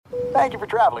Thank you for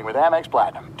traveling with Amex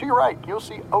Platinum. To your right, you'll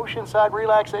see oceanside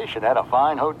relaxation at a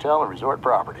fine hotel and resort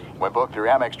property. When booked through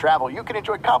Amex Travel, you can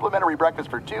enjoy complimentary breakfast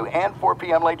for 2 and 4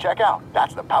 p.m. late checkout.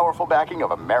 That's the powerful backing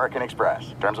of American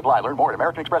Express. Terms apply. Learn more at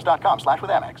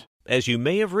americanexpress.com/withAmex. As you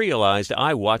may have realized,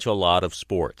 I watch a lot of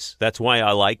sports. That's why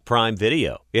I like Prime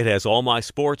Video. It has all my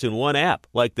sports in one app,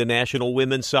 like the National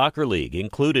Women's Soccer League,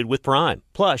 included with Prime.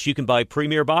 Plus, you can buy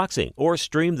Premier Boxing or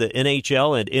stream the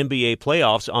NHL and NBA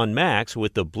playoffs on Max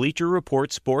with the Bleacher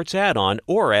Report Sports add-on,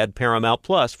 or add Paramount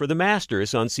Plus for the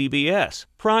Masters on CBS.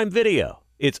 Prime Video.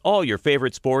 It's all your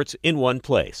favorite sports in one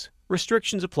place.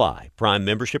 Restrictions apply. Prime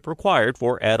membership required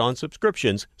for add-on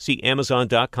subscriptions. See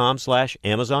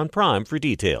Amazon.com/Amazon Prime for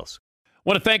details. I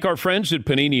want to thank our friends at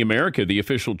Panini America, the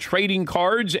official trading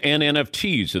cards and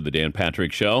NFTs of the Dan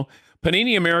Patrick Show.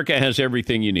 Panini America has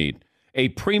everything you need. A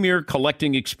premier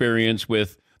collecting experience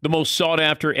with the most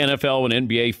sought-after NFL and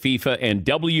NBA, FIFA, and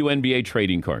WNBA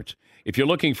trading cards. If you're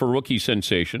looking for rookie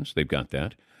sensations, they've got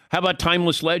that. How about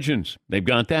timeless legends? They've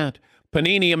got that.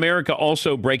 Panini America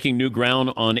also breaking new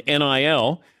ground on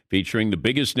NIL, featuring the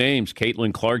biggest names.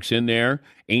 Caitlin Clark's in there,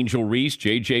 Angel Reese,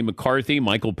 J.J. McCarthy,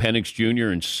 Michael Penix Jr.,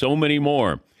 and so many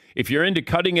more. If you're into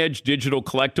cutting-edge digital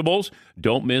collectibles,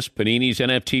 don't miss Panini's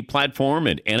NFT platform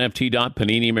at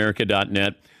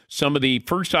nft.paniniamerica.net. Some of the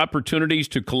first opportunities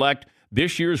to collect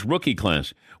this year's rookie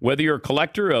class. Whether you're a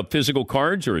collector of physical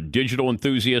cards or a digital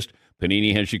enthusiast,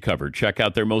 Panini has you covered. Check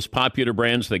out their most popular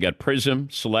brands. They got Prism,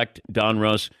 Select,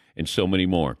 Donruss, and so many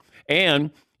more.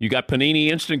 And you got Panini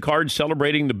Instant Cards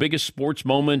celebrating the biggest sports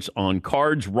moments on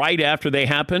cards right after they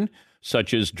happen,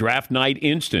 such as Draft Night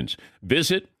Instants.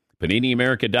 Visit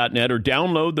PaniniAmerica.net or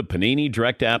download the Panini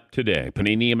Direct app today.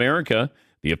 Panini America,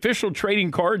 the official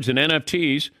trading cards and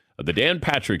NFTs of the Dan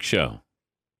Patrick Show.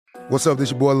 What's up,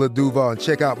 this your boy Lil Duval, and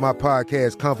check out my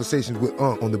podcast, Conversations with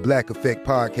Unc, on the Black Effect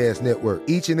Podcast Network.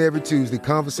 Each and every Tuesday,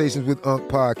 Conversations with Unc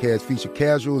podcast feature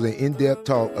casuals and in-depth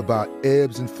talk about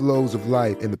ebbs and flows of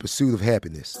life and the pursuit of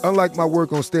happiness. Unlike my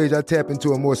work on stage, I tap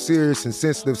into a more serious and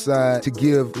sensitive side to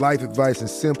give life advice and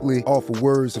simply offer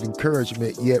words of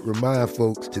encouragement, yet remind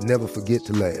folks to never forget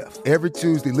to laugh. Every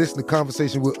Tuesday, listen to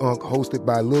Conversation with Unc, hosted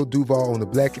by Lil Duval on the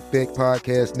Black Effect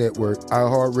Podcast Network,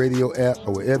 iHeartRadio app,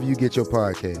 or wherever you get your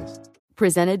podcasts.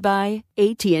 Presented by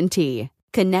AT&T.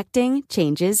 Connecting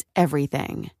changes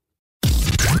everything.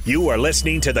 You are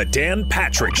listening to the Dan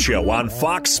Patrick Show on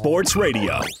Fox Sports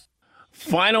Radio.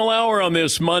 Final hour on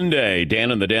this Monday. Dan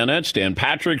and the Danettes, Dan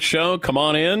Patrick Show. Come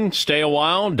on in, stay a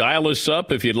while, dial us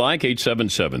up if you'd like,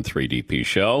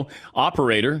 877-3DP-SHOW.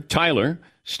 Operator, Tyler,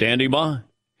 standing by.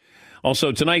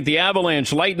 Also tonight, the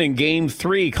Avalanche Lightning Game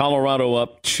 3, Colorado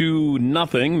up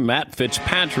 2-0. Matt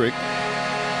Fitzpatrick.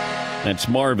 That's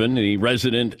Marvin, the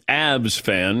resident Avs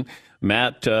fan.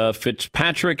 Matt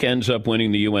Fitzpatrick ends up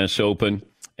winning the U.S. Open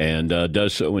and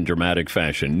does so in dramatic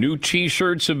fashion. New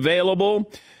T-shirts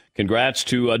available. Congrats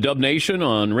to Dub Nation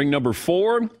on ring number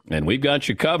 4, and we've got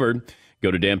you covered. Go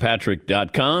to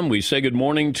danpatrick.com. We say good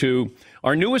morning to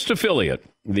our newest affiliate,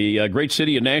 the great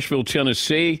city of Nashville,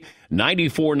 Tennessee,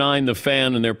 94.9 The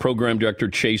Fan, and their program director,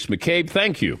 Chase McCabe.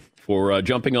 Thank you for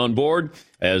jumping on board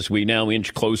as we now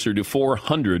inch closer to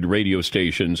 400 radio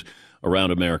stations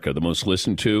around America, the most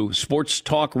listened to sports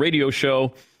talk radio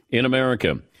show in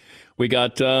America. We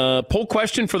got a poll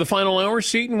question for the final hour.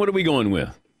 Seton, what are we going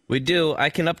with? We do. I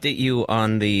can update you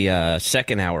on the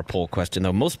second hour poll question,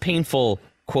 though. Most painful,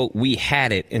 quote, we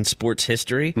had it in sports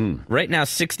history. Right now,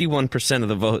 61% of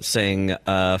the vote saying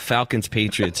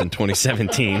Falcons-Patriots in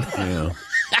 2017.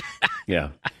 Yeah.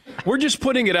 We're just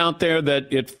putting it out there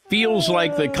that it feels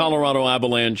like the Colorado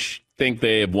Avalanche think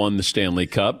they have won the Stanley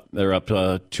Cup. They're up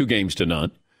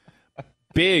 2-0.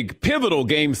 Big, pivotal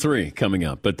Game 3 coming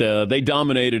up. But they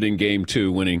dominated in Game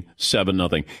 2, winning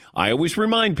 7-0. I always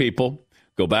remind people,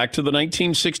 go back to the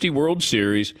 1960 World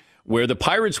Series, where the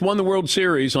Pirates won the World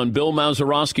Series on Bill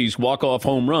Mazeroski's walk-off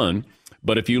home run.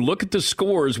 But if you look at the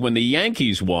scores when the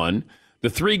Yankees won, the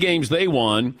 3 games they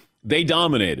won, they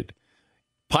dominated.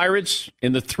 Pirates,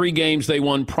 in the 3 games they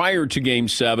won prior to Game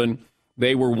 7,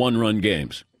 they were 1-run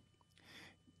games.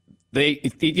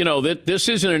 This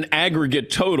isn't an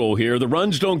aggregate total here. The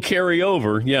runs don't carry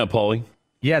over. Yeah, Paulie?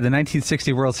 Yeah, the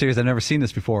 1960 World Series, I've never seen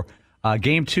this before.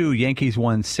 Game 2, Yankees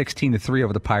won 16-3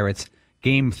 over the Pirates.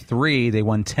 Game 3, they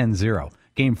won 10-0.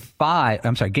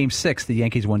 Game 6, the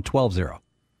Yankees won 12-0.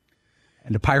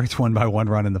 And the Pirates won by 1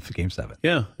 run in the Game 7.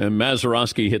 Yeah, and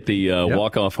Mazeroski hit the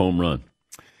walk-off home run.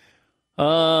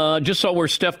 Just saw where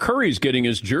Steph Curry's getting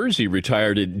his jersey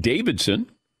retired at Davidson.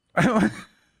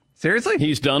 Seriously?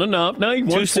 He's done enough. No, he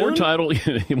won 4 titles.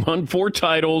 He won 4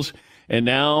 titles, And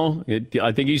now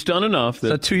I think he's done enough.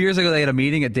 So 2 years ago, they had a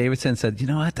meeting at Davidson and said, you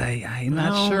know what, I'm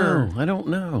not sure. I don't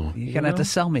know. You're going to have to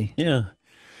sell me. Yeah.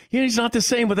 Yeah, he's not the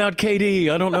same without KD.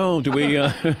 I don't know. Do we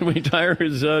retire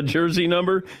his jersey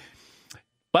number?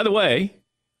 By the way,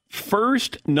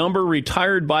 first number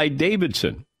retired by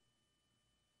Davidson.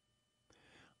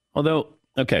 Although,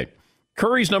 okay,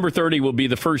 Curry's number 30 will be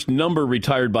the first number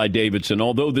retired by Davidson,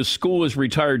 although the school has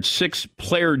retired 6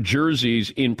 player jerseys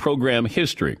in program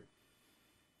history.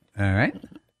 All right.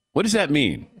 What does that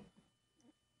mean?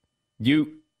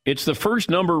 It's the first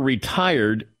number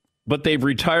retired, but they've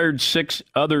retired 6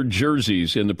 other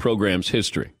jerseys in the program's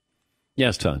history.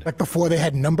 Yes, Todd. Like before they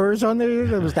had numbers on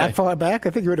there? It was that far back? I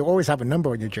think you would always have a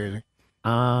number on your jersey.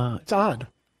 It's odd.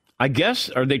 I guess,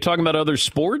 are they talking about other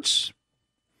sports?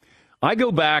 I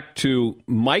go back to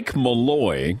Mike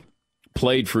Malloy,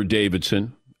 played for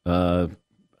Davidson. I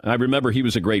remember he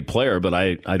was a great player, but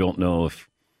I don't know if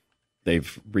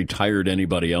they've retired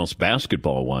anybody else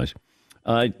basketball-wise.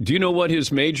 Do you know what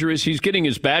his major is? He's getting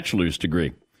his bachelor's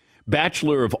degree.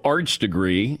 Bachelor of Arts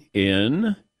degree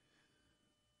in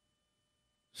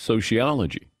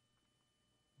sociology.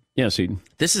 Yes, Eden.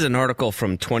 This is an article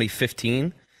from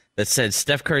 2015 that said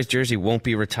Steph Curry's jersey won't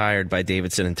be retired by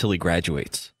Davidson until he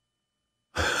graduates.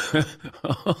 They're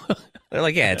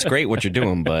like, yeah, it's great what you're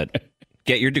doing, but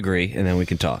get your degree and then we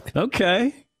can talk.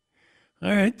 Okay. All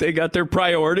right. They got their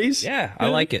priorities. Yeah, I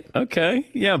like it. Okay.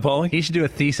 Yeah, Paulie. He should do a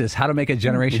thesis, how to make a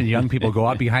generation of young people go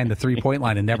out behind the three-point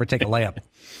line and never take a layup.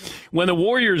 When the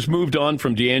Warriors moved on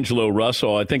from D'Angelo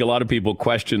Russell, I think a lot of people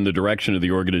questioned the direction of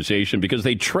the organization because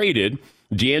they traded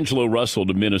D'Angelo Russell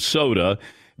to Minnesota.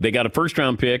 They got a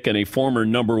first-round pick and a former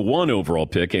number 1 overall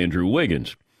pick, Andrew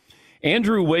Wiggins.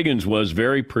 Andrew Wiggins was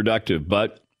very productive,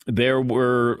 but there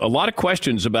were a lot of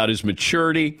questions about his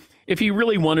maturity, if he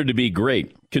really wanted to be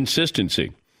great,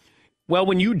 consistency. Well,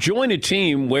 when you join a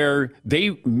team where they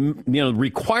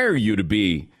require you to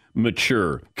be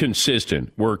mature,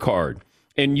 consistent, work hard,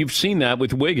 and you've seen that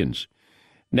with Wiggins.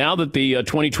 Now that the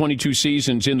 2022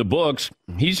 season's in the books,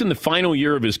 he's in the final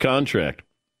year of his contract.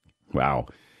 Wow.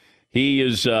 He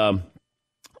is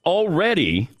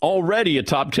already a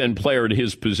top 10 player at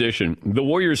his position. The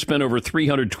Warriors spent over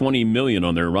 $320 million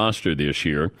on their roster this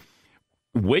year.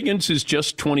 Wiggins is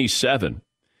just 27.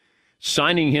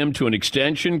 Signing him to an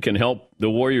extension can help the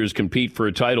Warriors compete for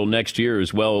a title next year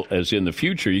as well as in the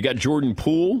future. You got Jordan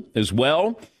Poole as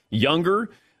well, younger,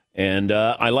 and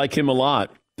I like him a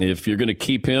lot. If you're going to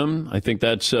keep him, I think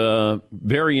that's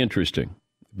very interesting.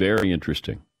 Very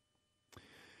interesting.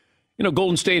 You know,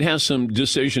 Golden State has some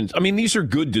decisions. I mean, these are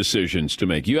good decisions to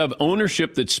make. You have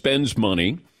ownership that spends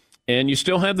money, and you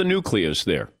still have the nucleus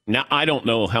there. Now, I don't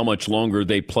know how much longer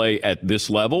they play at this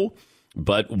level,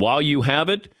 but while you have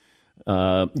it,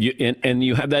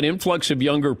 you have that influx of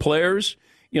younger players,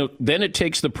 then it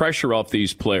takes the pressure off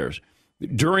these players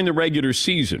during the regular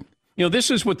season. This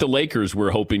is what the Lakers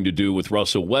were hoping to do with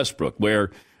Russell Westbrook, where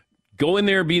go in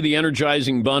there, be the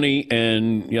energizing bunny,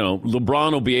 and,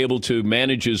 LeBron will be able to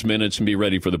manage his minutes and be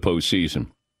ready for the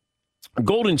postseason.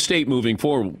 Golden State moving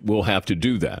forward will have to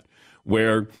do that,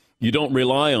 where you don't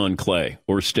rely on Clay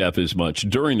or Steph as much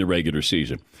during the regular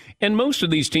season. And most of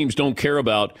these teams don't care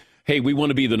about, hey, we want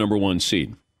to be the number 1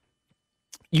 seed.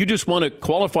 You just want to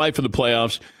qualify for the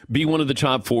playoffs, be one of the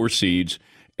top 4 seeds,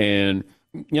 and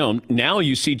now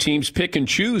you see teams pick and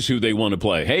choose who they want to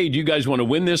play. Hey, do you guys want to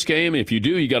win this game? If you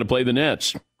do, you got to play the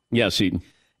Nets. Yes, Eden.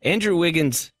 Andrew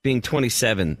Wiggins being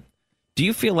 27, do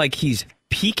you feel like he's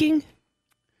peaking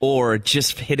or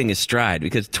just hitting his stride?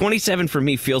 Because 27 for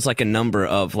me feels like a number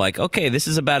of like, okay, this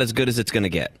is about as good as it's going to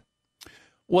get.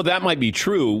 Well, that might be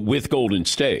true with Golden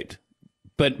State.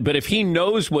 But if he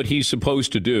knows what he's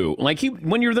supposed to do,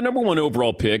 when you're the number 1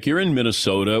 overall pick, you're in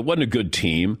Minnesota, it wasn't a good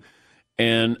team.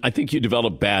 And I think you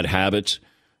develop bad habits.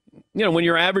 When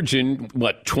you're averaging,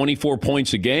 24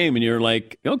 points a game, and you're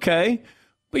like, okay,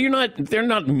 but they're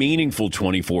not meaningful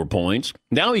 24 points.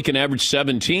 Now he can average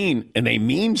 17, and they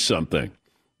mean something.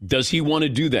 Does he want to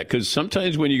do that? Because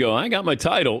sometimes when you go, I got my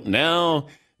title, now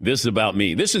this is about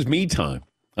me. This is me time.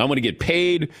 I want to get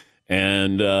paid.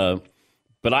 And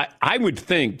but I would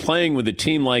think playing with a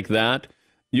team like that,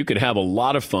 you could have a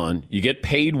lot of fun. You get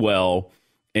paid well.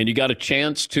 And you got a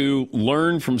chance to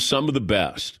learn from some of the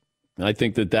best. I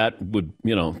think that would,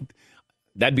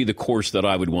 that'd be the course that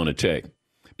I would want to take.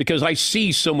 Because I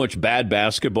see so much bad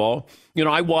basketball.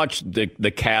 I watched the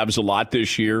Cavs a lot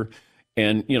this year.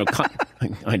 And,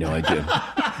 I know I did.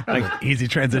 Easy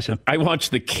transition. I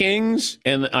watched the Kings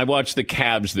and I watched the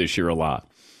Cavs this year a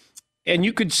lot. And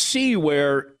you could see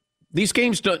where these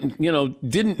games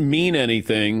didn't mean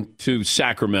anything to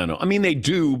Sacramento. I mean, they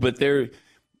do, but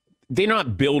they're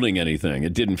not building anything.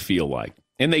 It didn't feel like.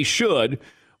 And they should.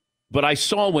 But I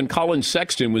saw when Colin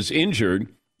Sexton was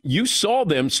injured, you saw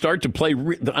them start to play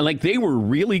like they were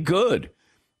really good.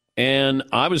 And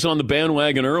I was on the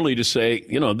bandwagon early to say,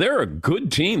 they're a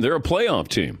good team. They're a playoff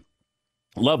team.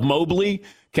 Love Mobley.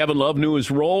 Kevin Love knew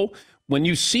his role. When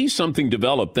you see something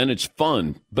develop, then it's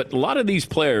fun. But a lot of these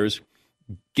players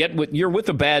you're with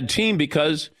a bad team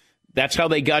because that's how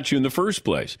they got you in the first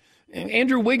place. And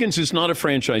Andrew Wiggins is not a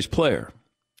franchise player.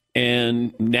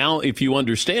 And now if you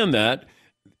understand that,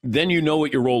 then you know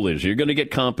what your role is. You're going to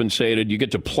get compensated. You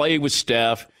get to play with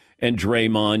Steph and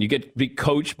Draymond. You get to be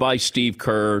coached by Steve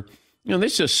Kerr.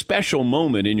 This is a special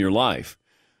moment in your life.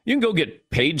 You can go get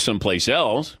paid someplace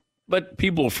else, but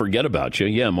people will forget about you.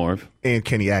 Yeah, Marv. And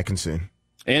Kenny Atkinson.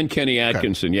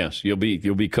 Okay. Yes. You'll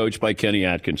be coached by Kenny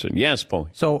Atkinson. Yes, Paul.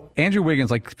 So Andrew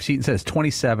Wiggins, like Seton says,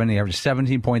 27. He averaged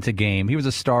 17 points a game. He was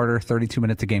a starter, 32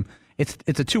 minutes a game. It's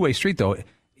a two-way street, though.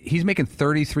 He's making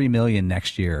 $33 million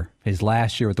next year, his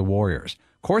last year with the Warriors.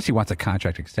 Of course he wants a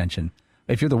contract extension.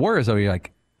 If you're the Warriors, though, you're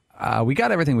like, we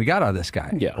got everything we got out of this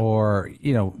guy. Yeah. Or,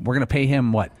 we're going to pay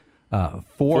him,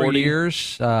 4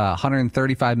 years,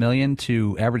 $135 million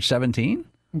to average 17?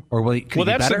 Or will he? Well,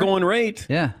 that's the going rate.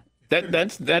 Yeah.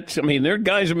 That's. I mean, their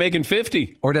guys are making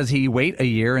 50. Or does he wait a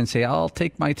year and say, I'll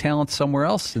take my talent somewhere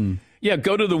else? And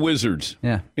go to the Wizards.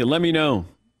 Yeah. Let me know.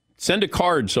 Send a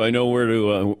card so I know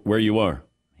where you are.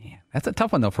 Man, that's a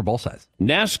tough one, though, for both sides.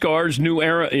 NASCAR's new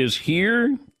era is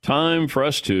here. Time for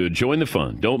us to join the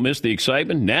fun. Don't miss the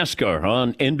excitement. NASCAR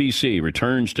on NBC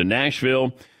returns to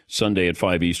Nashville Sunday at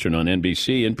 5 Eastern on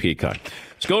NBC and Peacock.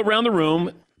 Let's go around the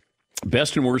room.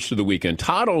 Best and worst of the weekend.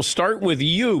 Todd, I'll start with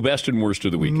you. Best and worst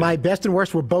of the weekend. My best and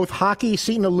worst were both hockey.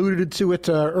 Seton alluded to it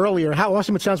earlier. How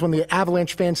awesome it sounds when the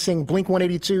Avalanche fans sing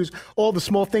Blink-182's All the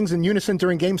Small Things in unison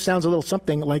during games. Sounds a little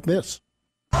something like this.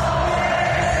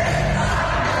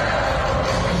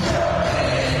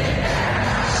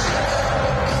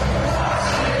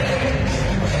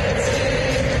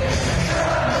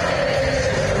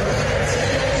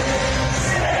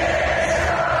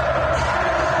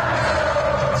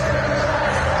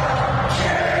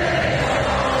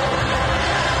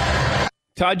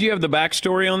 Todd, do you have the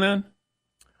backstory on that?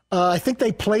 I think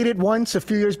they played it once a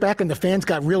few years back, and the fans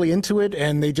got really into it,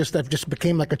 and that just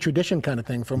became like a tradition kind of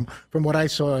thing. From what I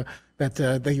saw, that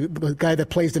the guy that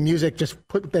plays the music just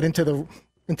put that into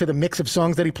the mix of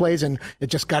songs that he plays, and it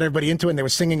just got everybody into it, and they were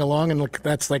singing along, and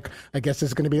that's like, I guess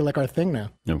it's going to be like our thing now.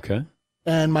 Okay.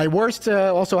 And my worst,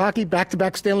 also hockey,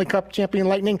 back-to-back Stanley Cup champion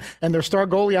Lightning and their star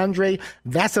goalie, Andrei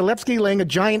Vasilevsky, laying a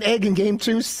giant egg in Game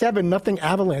 2, 7-0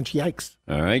 Avalanche. Yikes.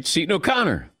 All right, Seton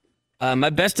O'Connor.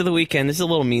 My best of the weekend, this is a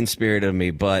little mean-spirited of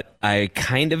me, but I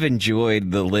kind of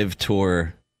enjoyed the Live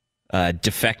Tour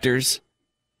defectors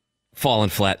falling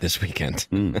flat this weekend.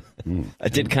 I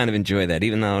did kind of enjoy that,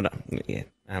 even though, I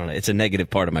don't know, it's a negative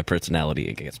part of my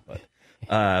personality, I guess, but...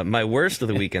 my worst of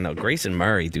the weekend, though, Grayson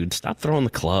Murray, dude, stop throwing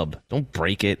the club. Don't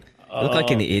break it. You look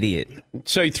like an idiot.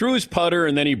 So he threw his putter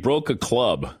and then he broke a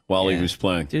club while he was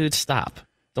playing. Dude, stop.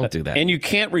 Don't do that. And you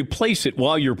can't replace it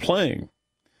while you're playing.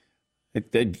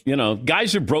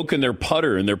 Guys have broken their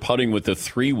putter and they're putting with a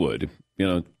 3-wood.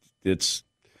 It's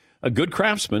a good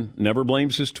craftsman. Never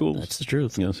blames his tools. That's the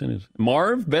truth. Yes, it is.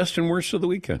 Marv, best and worst of the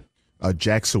weekend.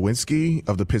 Jack Sawinski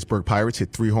of the Pittsburgh Pirates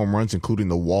hit 3 home runs, including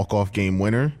the walk-off game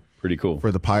winner. Pretty cool.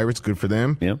 For the Pirates, good for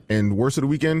them. Yeah. And worst of the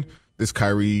weekend, this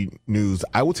Kyrie news.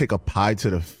 I will take a pie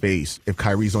to the face if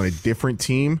Kyrie's on a different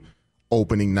team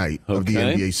opening night of the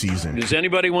NBA season. Does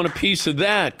anybody want a piece of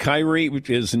that? Kyrie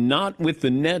is not with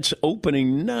the Nets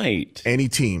opening night. Any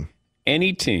team.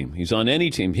 Any team. He's on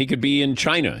any team. He could be in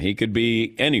China. He could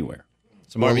be anywhere.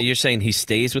 So, Marvin, you're saying he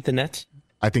stays with the Nets?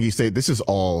 I think he stayed. This is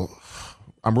all.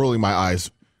 I'm rolling my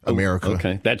eyes. America.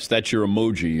 Okay, that's your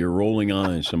emoji, your rolling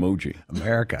eyes emoji.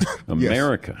 America.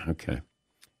 America. Yes.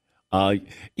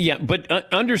 Okay. But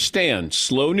understand,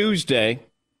 slow news day.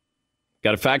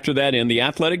 Got to factor that in. The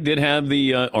Athletic did have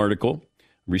the article.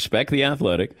 Respect the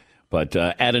Athletic, but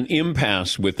at an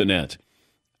impasse with the Nets.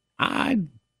 I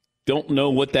don't know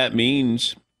what that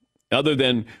means, other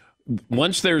than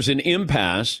once there's an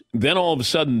impasse, then all of a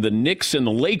sudden the Knicks and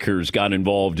the Lakers got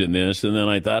involved in this, and then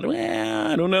I thought,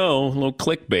 I don't know, a little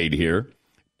clickbait here.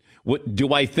 What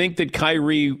do I think that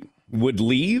Kyrie would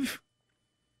leave?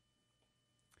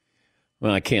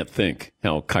 Well, I can't think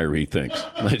how Kyrie thinks.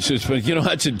 It's just,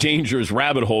 that's a dangerous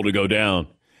rabbit hole to go down.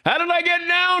 How did I get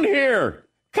down here?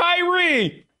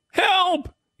 Kyrie,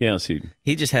 help! Yes,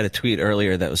 he just had a tweet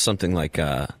earlier that was something like,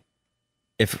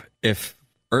 if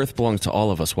Earth belongs to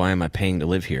all of us, why am I paying to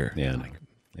live here? Yeah.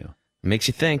 It makes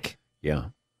you think. Yeah.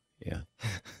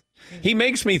 He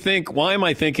makes me think, why am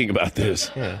I thinking about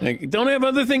this? Yeah. Like, don't I have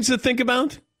other things to think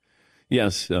about?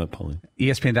 Yes, Pauline.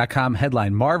 ESPN.com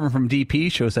headline, Marvin from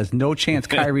DP shows there's no chance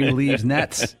Kyrie leaves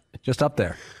Nets. Just up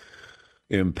there.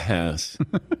 Impasse.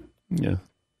 Yeah.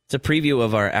 It's a preview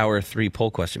of our Hour 3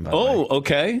 poll question, by the way. Oh,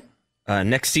 okay.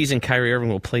 Next season, Kyrie Irving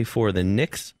will play for the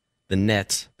Knicks, the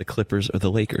Nets, the Clippers, or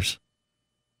the Lakers.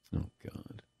 Oh,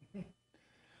 God.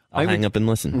 I'll hang up and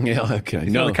listen. Yeah, okay.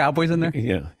 No, the Cowboys in there?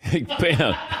 Yeah.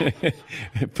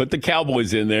 Put the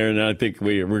Cowboys in there, and I think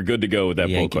we're good to go with that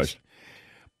poll question.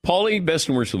 Paulie, best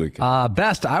and worst of the weekend.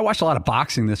 Best. I watched a lot of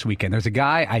boxing this weekend. There's a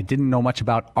guy I didn't know much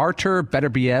about, Artur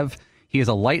Beterbiev. He is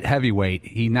a light heavyweight.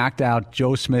 He knocked out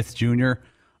Joe Smith Jr.,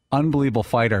 unbelievable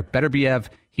fighter. Beterbiev,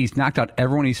 he's knocked out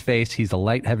everyone he's faced. He's a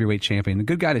light heavyweight champion. A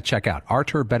good guy to check out,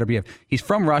 Artur Beterbiev. He's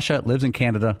from Russia, lives in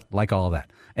Canada, like all of that.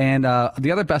 And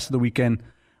the other best of the weekend,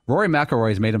 Rory McIlroy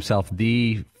has made himself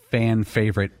the fan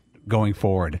favorite going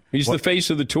forward. He's the face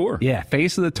of the tour. Yeah,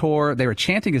 face of the tour. They were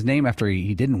chanting his name after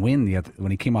he didn't win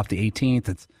when he came off the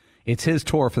 18th. It's his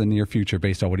tour for the near future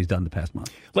based on what he's done the past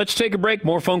month. Let's take a break.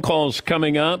 More phone calls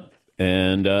coming up.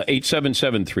 And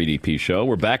 877-3DP Show.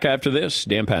 We're back after this.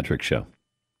 Dan Patrick Show.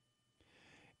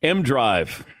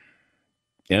 M-Drive.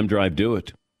 M-Drive, do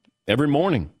it. Every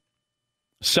morning.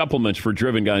 Supplements for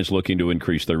driven guys looking to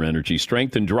increase their energy,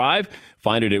 strength, and drive.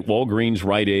 Find it at Walgreens,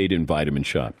 Rite Aid, and Vitamin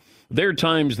Shop. There are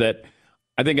times that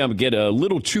I think I would get a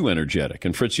little too energetic,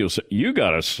 and Fritzy will say, you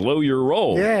got to slow your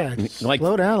roll. Yeah, like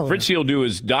slow down. Fritzy will do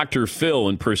his Dr. Phil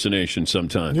impersonation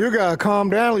sometimes. You got to calm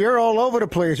down. You're all over the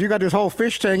place. You got this whole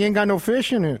fish tank. You ain't got no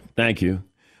fish in it. Thank you.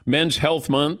 Men's Health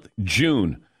Month,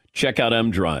 June. Check out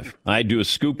M-Drive. I do a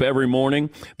scoop every morning.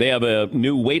 They have a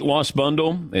new weight loss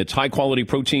bundle. It's high-quality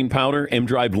protein powder,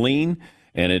 M-Drive Lean,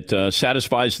 and it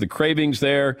satisfies the cravings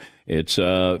there. It's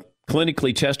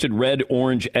clinically tested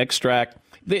red-orange extract.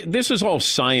 This is all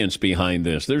science behind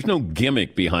this. There's no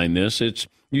gimmick behind this.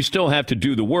 You still have to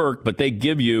do the work, but they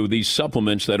give you these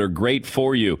supplements that are great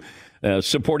for you,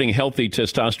 supporting healthy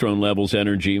testosterone levels,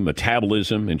 energy,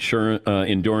 metabolism,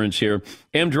 endurance here.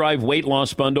 M-Drive Weight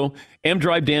Loss Bundle,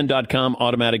 mdrivedan.com,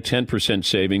 automatic 10%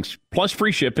 savings, plus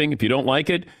free shipping. If you don't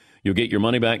like it, you'll get your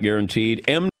money back guaranteed.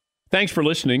 Thanks for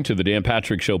listening to the Dan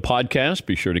Patrick Show podcast.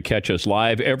 Be sure to catch us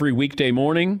live every weekday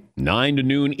morning, 9 to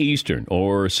noon Eastern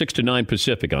or 6 to 9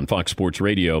 Pacific on Fox Sports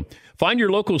Radio. Find your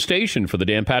local station for the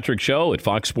Dan Patrick Show at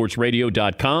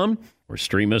foxsportsradio.com or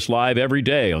stream us live every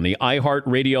day on the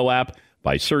iHeartRadio app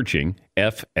by searching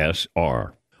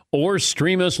FSR. Or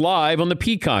stream us live on the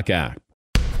Peacock app.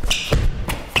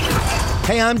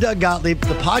 Hey, I'm Doug Gottlieb.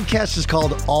 The podcast is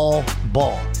called All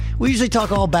Ball. We usually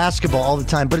talk all basketball all the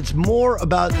time, but it's more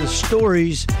about the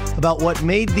stories about what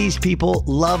made these people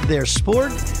love their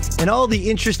sport and all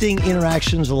the interesting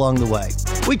interactions along the way.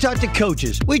 We talk to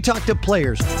coaches. We talk to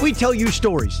players. We tell you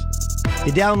stories.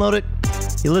 You download it.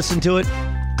 You listen to it.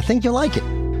 I think you'll like it.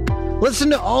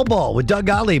 Listen to All Ball with Doug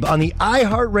Gottlieb on the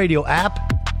iHeartRadio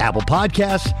app, Apple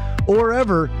Podcasts, or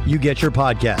wherever you get your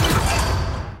podcasts.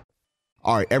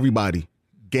 All right, everybody,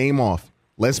 game off.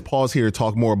 Let's pause here to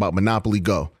talk more about Monopoly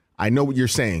Go. I know what you're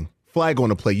saying. Flag on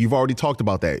the play. You've already talked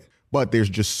about that. But there's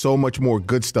just so much more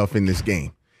good stuff in this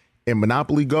game. In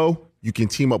Monopoly Go, you can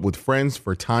team up with friends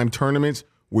for timed tournaments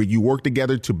where you work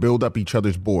together to build up each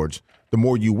other's boards. The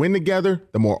more you win together,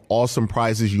 the more awesome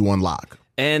prizes you unlock.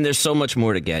 And there's so much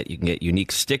more to get. You can get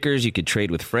unique stickers. You could trade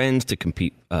with friends to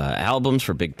compete albums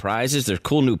for big prizes. There's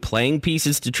cool new playing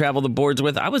pieces to travel the boards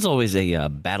with. I was always a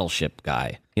battleship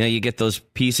guy. You know, you get those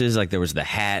pieces, like there was the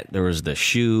hat, there was the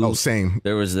shoe. Oh, same.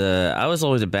 I was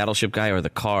always a battleship guy, or the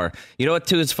car. You know what,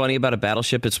 too, is funny about a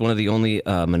battleship? It's one of the only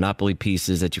Monopoly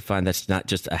pieces that you find that's not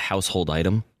just a household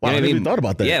item. Wow, You know I never even thought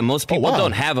about that. Yeah, most people wow.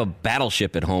 don't have a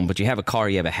battleship at home, but you have a car,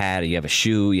 you have a hat, you have a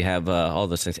shoe, you have all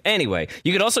those things. Anyway,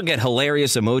 you could also get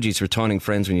hilarious emojis for taunting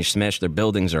friends when you smash their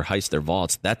buildings or heist their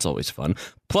vaults. That's always fun.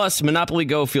 Plus, Monopoly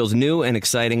Go feels new and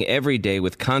exciting every day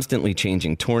with constantly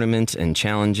changing tournaments and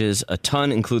challenges. A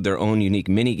ton include their own unique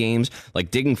mini games,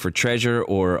 like digging for treasure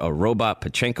or a robot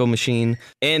Pachinko machine.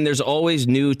 And there's always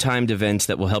new timed events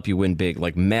that will help you win big,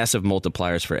 like massive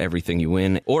multipliers for everything you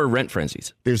win, or rent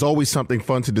frenzies. There's always something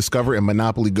fun to discover in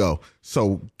Monopoly Go.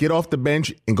 So get off the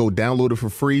bench and go download it for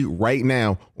free right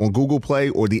now on Google Play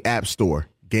or the App Store.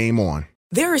 Game on.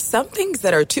 There are some things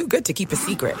that are too good to keep a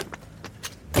secret.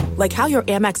 Like how your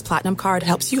Amex Platinum card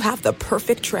helps you have the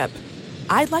perfect trip.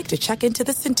 I'd like to check into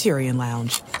the Centurion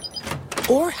Lounge.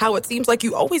 Or how it seems like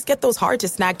you always get those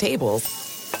hard-to-snag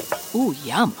tables. Ooh,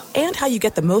 yum. And how you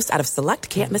get the most out of select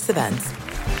can't-miss events.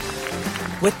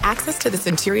 With access to the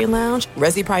Centurion Lounge,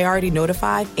 Resi Priority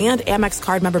Notified, and Amex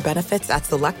card member benefits at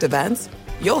select events,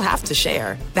 you'll have to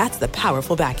share. That's the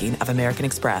powerful backing of American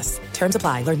Express. Terms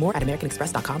apply. Learn more at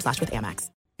americanexpress.com/withAmex.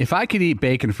 If I could eat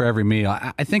bacon for every meal,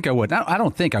 I think I would. I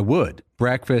don't think I would.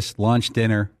 Breakfast, lunch,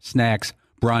 dinner, snacks,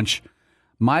 brunch.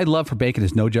 My love for bacon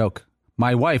is no joke.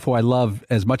 My wife, who I love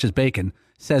as much as bacon,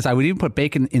 says I would even put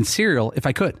bacon in cereal if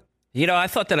I could. You know, I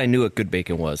thought that I knew what good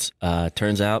bacon was.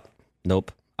 Turns out,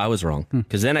 nope, I was wrong.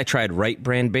 Because then I tried Right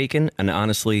Brand bacon, and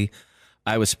honestly,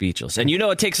 I was speechless. And you know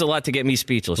it takes a lot to get me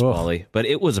speechless, Paulie, but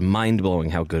it was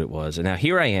mind-blowing how good it was. And now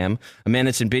here I am, a man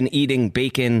that's been eating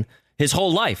bacon his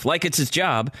whole life, like it's his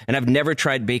job, and I've never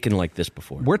tried bacon like this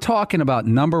before. We're talking about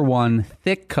number one,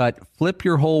 thick-cut, flip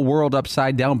your whole world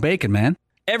upside-down bacon, man.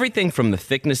 Everything from the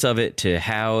thickness of it to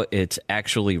how it's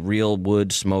actually real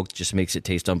wood smoked just makes it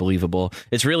taste unbelievable.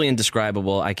 It's really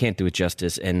indescribable. I can't do it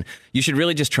justice, and you should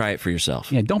really just try it for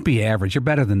yourself. Yeah, don't be average. You're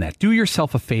better than that. Do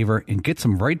yourself a favor and get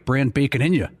some Right Brand bacon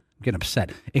in you. I'm getting upset.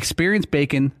 Experience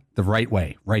bacon the right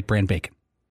way. Right Brand bacon.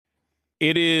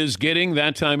 It is getting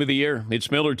that time of the year. It's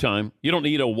Miller time. You don't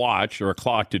need a watch or a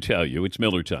clock to tell you. It's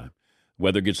Miller time.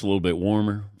 Weather gets a little bit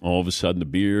warmer. All of a sudden, the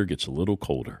beer gets a little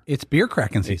colder. It's beer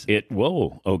cracking season.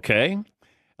 Whoa, okay.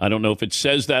 I don't know if it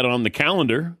says that on the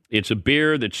calendar. It's a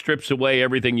beer that strips away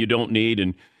everything you don't need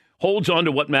and holds on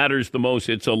to what matters the most.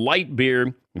 It's a light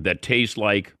beer that tastes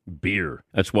like beer.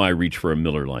 That's why I reach for a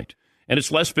Miller Lite. And it's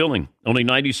less filling, only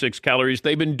 96 calories.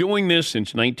 They've been doing this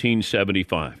since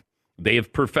 1975. They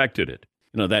have perfected it.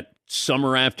 You know, that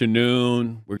summer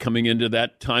afternoon, we're coming into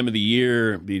that time of the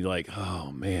year, be like, oh,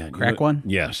 man. Crack one?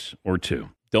 Yes, or two.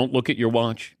 Don't look at your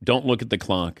watch. Don't look at the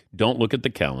clock. Don't look at the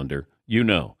calendar. You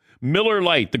know. Miller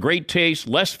Lite, the great taste,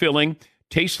 less filling,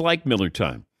 tastes like Miller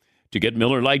time. To get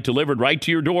Miller Lite delivered right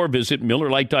to your door, visit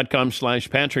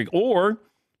MillerLite.com/Patrick, or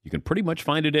you can pretty much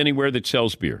find it anywhere that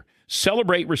sells beer.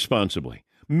 Celebrate responsibly.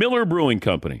 Miller Brewing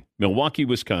Company, Milwaukee,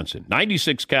 Wisconsin.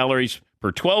 96 calories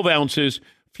per 12 ounces.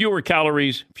 Fewer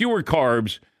calories, fewer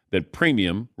carbs than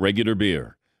premium regular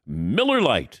beer. Miller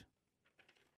Lite.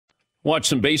 Watch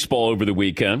some baseball over the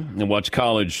weekend and watch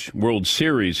College World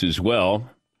Series as well.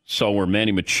 Saw where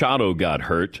Manny Machado got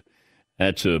hurt.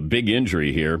 That's a big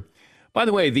injury here. By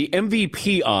the way, the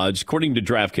MVP odds, according to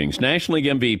DraftKings, National League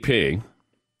MVP,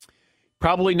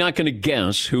 probably not going to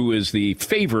guess who is the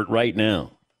favorite right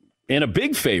now. And a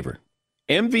big favorite.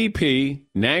 MVP,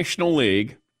 National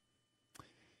League,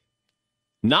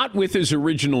 not with his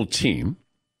original team.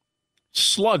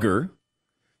 Slugger.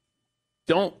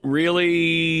 Don't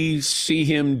really see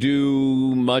him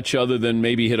do much other than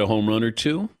maybe hit a home run or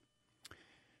two.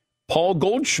 Paul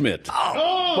Goldschmidt.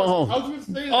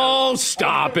 Oh,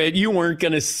 stop it. You weren't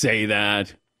going to say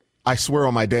that. I swear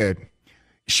on my dad.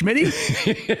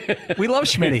 Schmitty? We love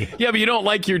Schmitty. Yeah, but you don't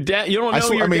like your dad. You don't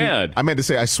know your dad. I meant to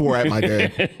say I swore at my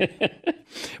dad.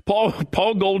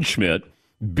 Paul Goldschmidt.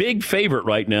 Big favorite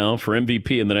right now for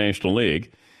MVP in the National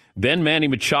League. Then Manny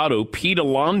Machado, Pete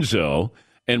Alonso,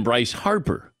 and Bryce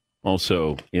Harper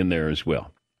also in there as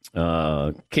well.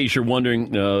 In case you're wondering,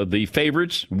 the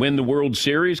favorites win the World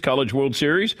Series, College World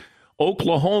Series.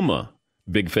 Oklahoma,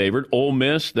 big favorite. Ole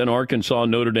Miss, then Arkansas,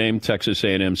 Notre Dame, Texas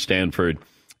A&M, Stanford,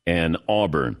 and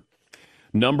Auburn.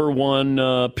 Number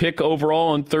one pick overall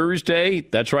on Thursday.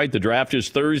 That's right, the draft is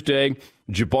Thursday.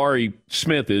 Jabari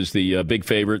Smith is the big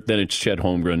favorite. Then it's Chet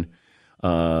Holmgren,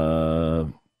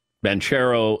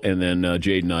 Banchero, and then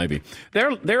Jaden Ivey.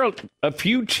 There are a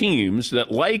few teams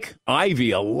that like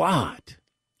Ivey a lot.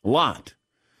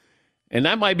 And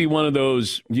that might be one of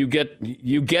those, you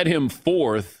get him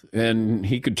fourth, and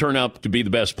he could turn out to be the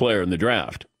best player in the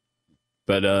draft.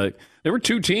 But there were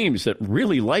two teams that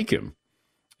really like him.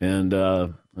 And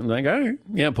I'm like, all right,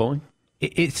 yeah, Paulie.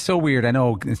 It's so weird. I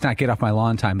know it's not get off my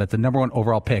lawn time, but the number one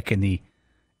overall pick in the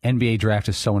NBA draft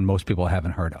is someone most people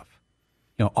haven't heard of.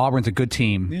 You know, Auburn's a good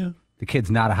team. Yeah. The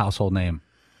kid's not a household name.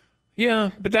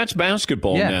 Yeah, but that's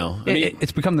basketball now. I mean,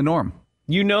 it's become the norm.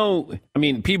 You know, I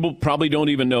mean, people probably don't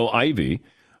even know Ivy.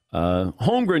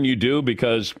 Holmgren you do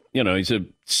because, you know, he's a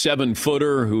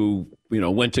 7-footer who, you know,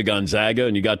 went to Gonzaga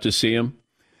and you got to see him.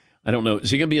 I don't know.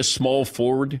 Is he going to be a small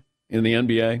forward in the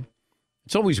NBA?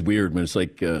 It's always weird when it's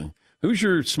like, who's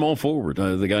your small forward?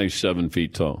 The guy who's 7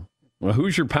 feet tall. Well,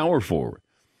 who's your power forward?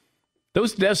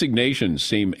 Those designations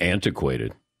seem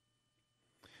antiquated.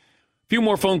 A few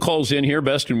more phone calls in here,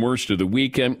 best and worst of the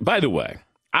weekend. By the way,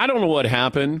 I don't know what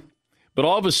happened, but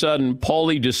all of a sudden,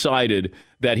 Paulie decided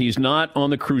that he's not on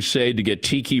the crusade to get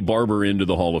Tiki Barber into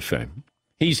the Hall of Fame.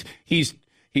 He's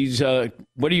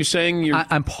what are you saying?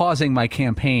 I'm pausing my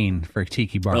campaign for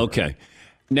Tiki Barber. Okay.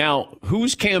 Now,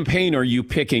 whose campaign are you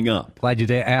picking up? Glad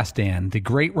you asked, Dan. The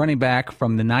great running back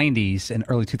from the 90s and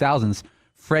early 2000s,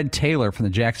 Fred Taylor from the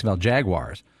Jacksonville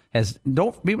Jaguars,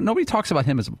 nobody talks about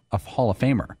him as a Hall of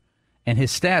Famer, and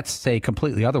his stats say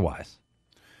completely otherwise.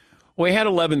 Well, he had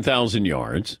 11,000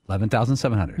 yards.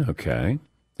 11,700. Okay.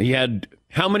 He had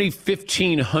how many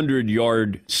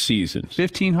 1,500-yard seasons?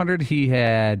 1,500. He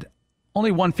had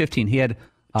only 115. He had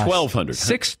 1,200.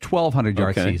 6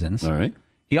 1,200-yard seasons. All right.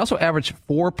 He also averaged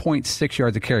 4.6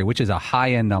 yards a carry, which is a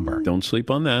high-end number. Don't sleep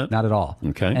on that. Not at all.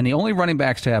 Okay. And the only running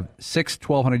backs to have 6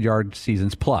 1,200-yard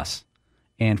seasons plus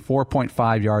and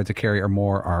 4.5 yards a carry or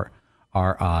more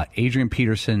are Adrian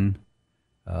Peterson,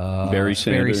 Barry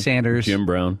Sanders, Jim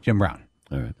Brown.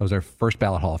 All right. Those are first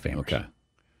ballot Hall of Famers. Okay.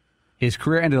 His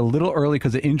career ended a little early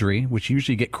because of injury, which you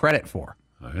usually get credit for.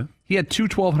 Oh, yeah? He had 2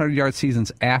 1,200-yard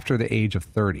seasons after the age of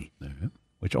 30,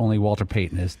 which only Walter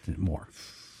Payton has more.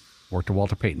 Worked to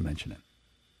Walter Payton mention it.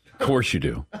 Of course you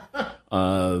do.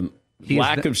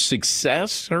 Lack of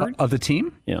success hurt? Of the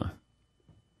team? Yeah.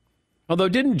 Although,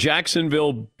 didn't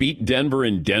Jacksonville beat Denver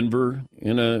in Denver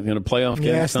in a playoff game?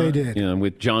 Yes, they did. Yeah,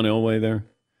 with John Elway there.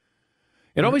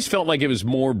 It always felt like it was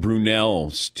more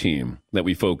Brunell's team that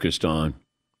we focused on.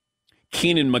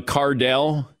 Keenan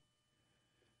McCardell.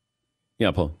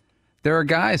 Yeah, Paul. There are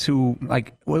guys who,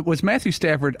 was Matthew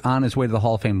Stafford on his way to the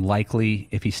Hall of Fame likely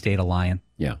if he stayed a Lion?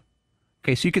 Yeah.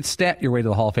 Okay, so you could stat your way to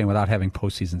the Hall of Fame without having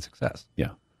postseason success. Yeah.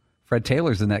 Fred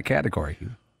Taylor's in that category.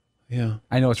 Yeah.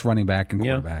 I know it's running back and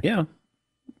quarterback. Yeah.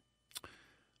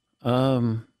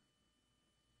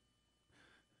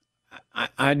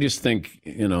 I just think,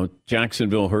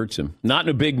 Jacksonville hurts him. Not in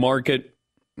a big market,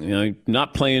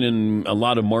 not playing in a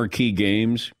lot of marquee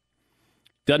games.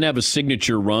 Doesn't have a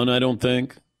signature run, I don't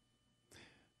think.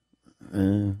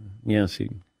 Yes.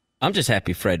 I'm just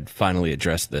happy Fred finally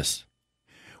addressed this.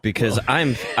 Because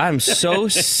I'm so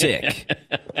sick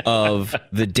of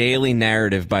the daily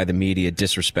narrative by the media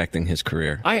disrespecting his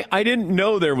career. I didn't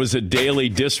know there was a daily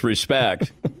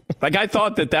disrespect. I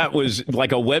thought that was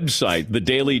like a website, the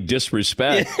Daily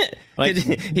Disrespect.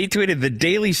 He tweeted, the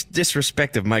daily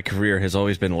disrespect of my career has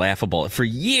always been laughable. For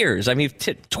years,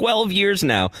 12 years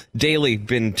now, Daily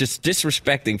been just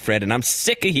disrespecting Fred, and I'm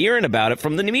sick of hearing about it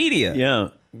from the media. Yeah.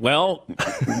 Well,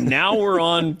 now we're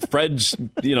on Fred's,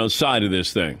 side of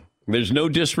this thing. There's no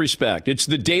disrespect. It's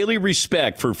the daily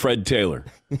respect for Fred Taylor.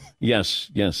 Yes,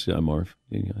 Marv.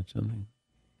 You got something?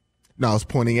 No, I was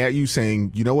pointing at you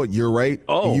saying, you know what? You're right.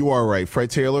 Oh. You are right. Fred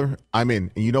Taylor, I'm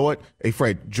in. And you know what? Hey,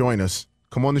 Fred, join us.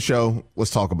 Come on the show. Let's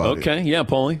talk about it. Okay. Yeah,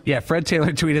 Paulie. Yeah, Fred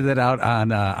Taylor tweeted that out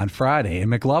on Friday,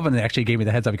 and McLovin actually gave me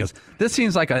the heads up because this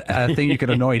seems like a thing you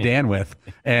could annoy Dan with.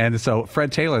 And so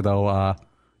Fred Taylor, though,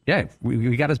 yeah,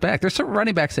 we got his back. There's some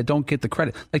running backs that don't get the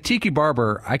credit. Like Tiki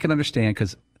Barber, I can understand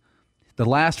because the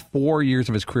last 4 years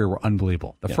of his career were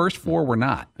unbelievable. The first 4 were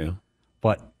not. Yeah.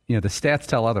 But, the stats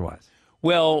tell otherwise.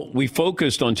 Well, we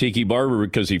focused on Tiki Barber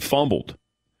because he fumbled.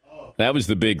 That was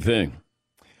the big thing.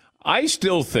 I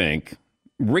still think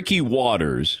Ricky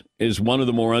Waters is one of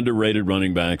the more underrated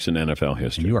running backs in NFL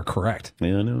history. You are correct.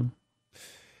 Yeah, I know.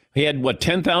 He had,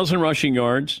 10,000 rushing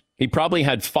yards. He probably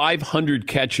had 500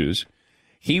 catches.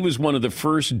 He was one of the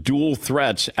first dual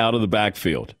threats out of the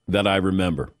backfield that I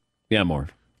remember. Yeah,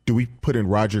 Marv. Do we put in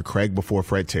Roger Craig before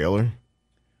Fred Taylor?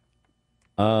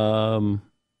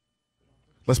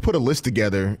 Let's put a list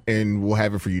together, and we'll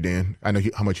have it for you, Dan. I know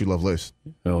how much you love lists.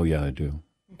 Oh, yeah, I do.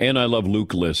 And I love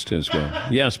Luke List as well.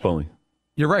 Yes, Paulie.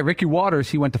 You're right. Ricky Waters,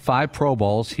 he went to 5 Pro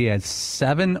Bowls. He had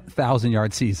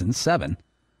 7,000-yard seasons, 7.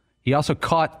 He also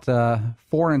caught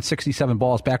 467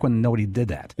 balls back when nobody did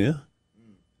that. Yeah.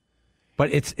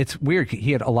 But it's weird.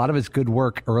 He had a lot of his good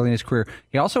work early in his career.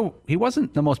 He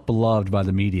wasn't the most beloved by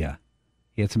the media.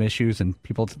 He had some issues, and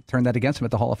people turned that against him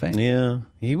at the Hall of Fame. Yeah,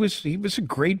 he was a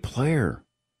great player.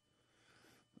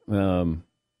 And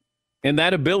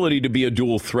that ability to be a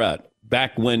dual threat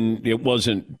back when it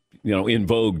wasn't, in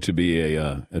vogue to be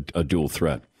a dual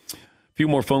threat. A few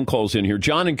more phone calls in here.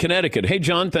 John in Connecticut. Hey,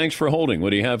 John, thanks for holding. What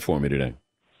do you have for me today?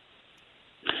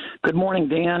 Good morning,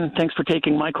 Dan. Thanks for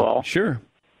taking my call. Sure.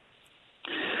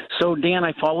 So, Dan,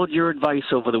 I followed your advice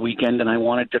over the weekend, and I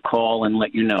wanted to call and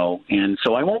let you know. And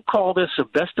so I won't call this a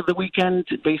best of the weekend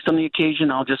based on the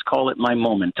occasion. I'll just call it my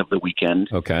moment of the weekend.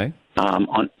 Okay.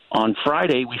 On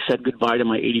Friday, we said goodbye to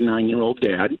my 89-year-old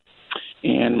dad,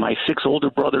 and my 6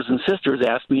 older brothers and sisters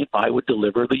asked me if I would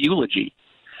deliver the eulogy.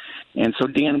 And so,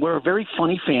 Dan, we're a very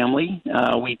funny family.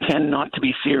 We tend not to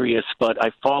be serious, but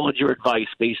I followed your advice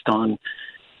based on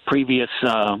previous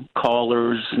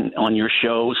callers on your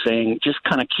show saying just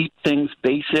kind of keep things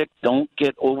basic. Don't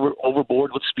get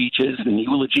overboard with speeches and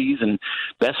eulogies and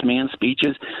best man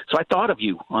speeches. So I thought of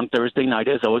you on Thursday night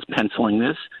as I was penciling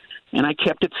this, and I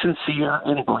kept it sincere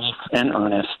and brief and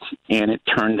earnest, and it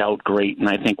turned out great. And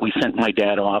I think we sent my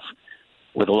dad off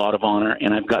with a lot of honor,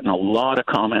 and I've gotten a lot of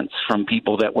comments from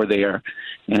people that were there,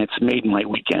 and it's made my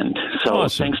weekend. So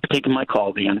Awesome. Thanks for taking my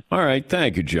call, Dan. All right.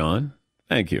 Thank you, John.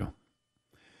 Thank you.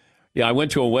 Yeah, I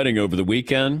went to a wedding over the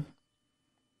weekend.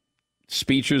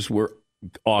 Speeches were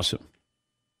awesome.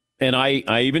 And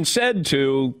I even said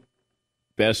to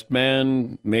best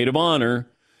man, maid of honor,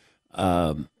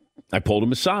 I pulled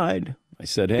him aside. I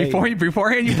said, hey.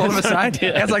 Beforehand, you pulled him aside?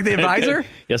 As like the advisor?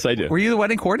 Yes, I did. Were you the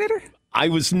wedding coordinator? I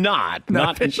was not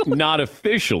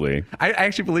officially. I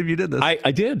actually believe you did this.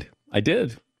 I did.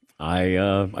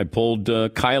 I pulled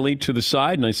Kylie to the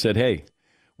side and I said, hey,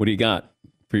 what do you got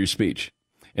for your speech?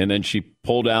 And then she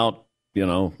pulled out,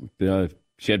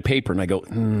 she had paper, and I go,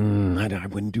 I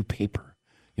wouldn't do paper.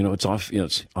 It's off,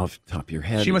 it's off the top of your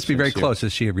head. She must be very close.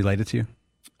 Is she related to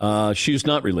you? She's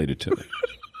not related to me.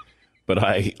 But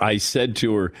I said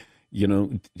to her,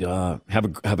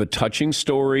 have a touching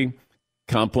story,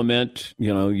 compliment,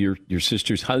 your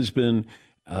sister's husband,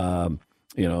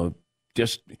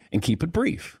 just and keep it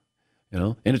brief,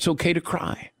 and it's okay to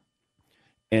cry.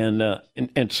 And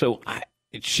so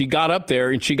she got up there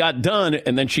and she got done,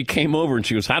 and then she came over and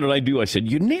she goes, how did I do? I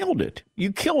said, you nailed it.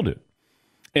 You killed it.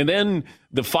 And then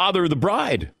the father of the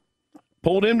bride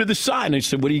pulled him to the side, and I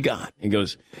said, what do you got? He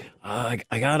goes, I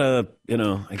got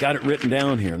it written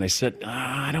down here. And I said,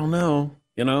 I don't know,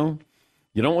 you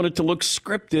don't want it to look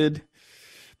scripted.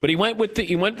 But he went with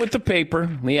the paper.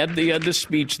 He had the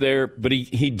speech there, but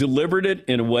he delivered it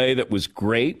in a way that was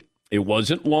great. It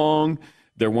wasn't long.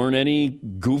 There weren't any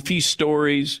goofy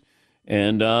stories.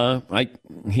 And now,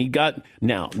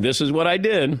 this is what I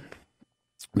did,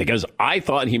 because I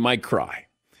thought he might cry.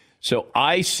 So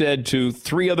I said to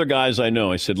 3 other guys I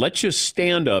know, I said, let's just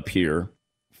stand up here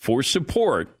for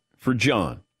support for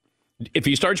John. If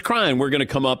he starts crying, we're going to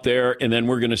come up there, and then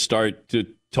we're going to start to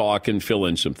talk and fill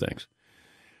in some things.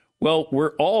 Well,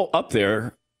 we're all up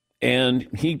there, and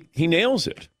he nails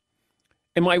it.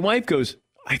 And my wife goes,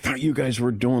 I thought you guys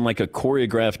were doing like a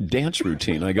choreographed dance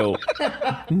routine. I go,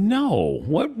 no.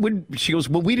 She goes,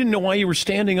 well, we didn't know why you were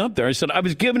standing up there. I said, I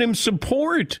was giving him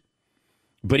support.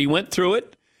 But he went through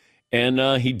it,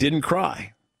 and he didn't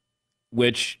cry,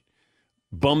 which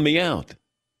bummed me out.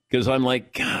 Because I'm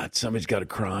like, God, somebody's got to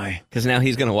cry. Because now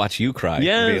he's going to watch you cry.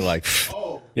 Yes. Be like,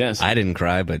 yes. I didn't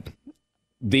cry, but...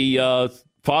 The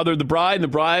father of the bride and the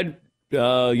bride,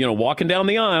 walking down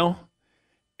the aisle,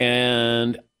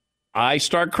 and I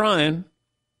start crying.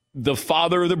 The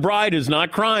father of the bride is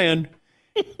not crying.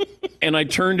 And I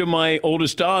turned to my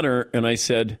oldest daughter, and I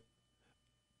said,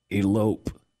 elope.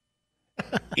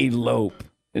 Elope.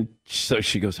 And so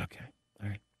she goes, okay. All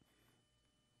right.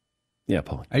 Yeah,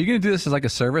 Paul. Are you going to do this as like a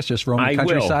service, just roam the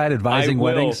countryside, advising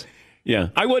weddings? Yeah.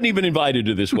 I wasn't even invited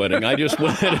to this wedding. I just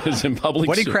went as in public.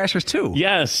 Wedding Crashers too.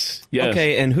 Yes.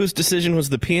 Okay, and whose decision was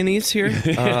the peonies here?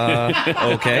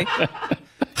 Okay.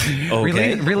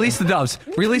 Release the doves.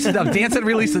 Release the doves. Dance and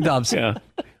release the doves. Yeah.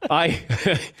 I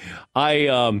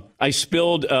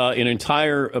spilled an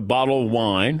entire bottle of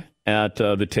wine at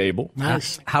the table.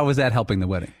 Nice. How was that helping the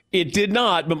wedding? It did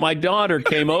not, but my daughter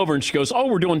came over and she goes, oh,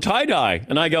 we're doing tie-dye.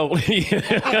 And I go,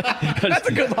 That's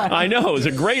a good line. I know. It was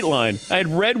a great line. I had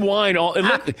red wine.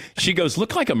 She goes,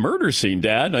 look like a murder scene,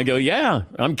 Dad. And I go, yeah,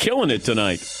 I'm killing it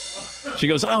tonight. She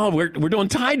goes, oh, we're doing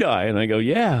tie-dye. And I go,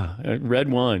 yeah, red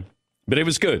wine. But it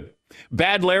was good.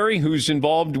 Bad Larry, who's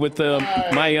involved with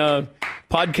my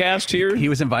podcast here. He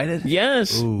was invited?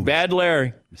 Yes. Ooh. Bad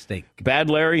Larry. Mistake. Bad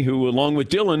Larry, who along with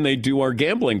Dylan, they do our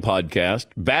gambling podcast.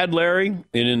 Bad Larry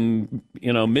in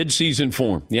mid-season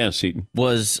form. Yes, Eaton.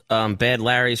 Was Bad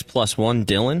Larry's +1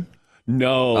 Dylan?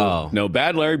 No. No,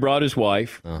 Bad Larry brought his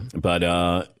wife. But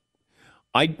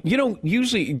I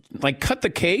usually like cut the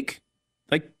cake.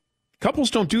 Like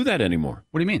couples don't do that anymore.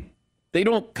 What do you mean? They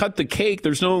don't cut the cake.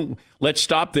 There's no, let's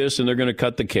stop this, and they're going to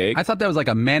cut the cake. I thought that was like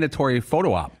a mandatory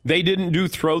photo op. They didn't do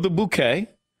throw the bouquet.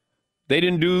 They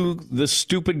didn't do the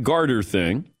stupid garter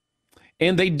thing.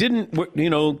 And they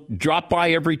didn't, drop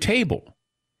by every table.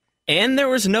 And there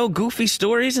was no goofy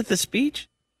stories at the speech?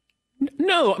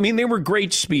 No, I mean, they were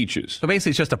great speeches. So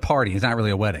basically, it's just a party. It's not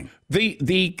really a wedding.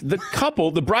 The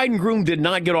couple, the bride and groom, did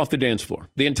not get off the dance floor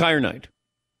the entire night.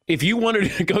 If you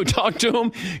wanted to go talk to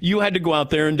them, you had to go out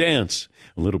there and dance.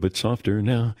 A little bit softer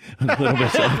now. A little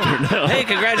bit softer now. Hey,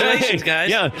 congratulations, guys.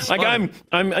 Yeah,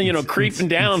 I'm creeping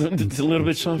down. It's a little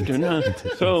bit softer now.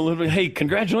 So a little bit. Hey,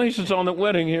 congratulations on the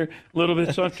wedding here. A little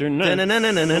bit softer now. Hey,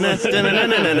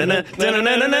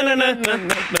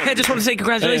 I just want to say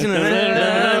congratulations.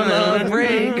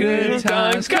 Great good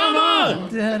times. Come on.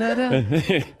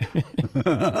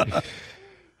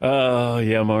 Oh,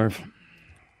 yeah, Marv.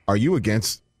 Are you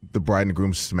against the bride and the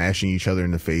groom smashing each other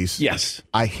in the face. Yes.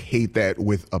 I hate that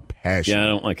with a passion. Yeah, I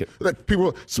don't like it. Like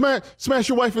people smash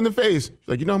your wife in the face.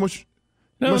 Like, you know how much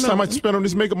time I spent on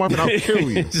this makeup, Marvin? I'll kill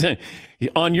you.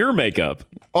 On your makeup.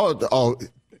 Oh,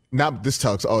 not this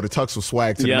tux. Oh, the tux will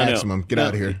swag to the maximum. Get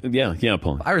out of here. Yeah,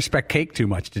 Paul. I respect Cake too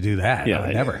much to do that. Yeah,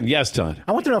 never. Yes, Todd.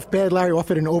 I want to know if Bad Larry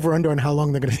offered an over-under on how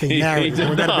long they're going to stay married. He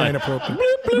did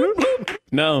not.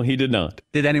 No, he did not.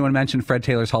 Did anyone mention Fred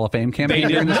Taylor's Hall of Fame campaign They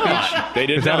during did the not. speech? They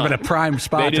did not. That would have been a prime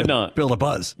spot to build a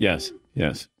buzz. Yes.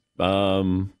 Yeah,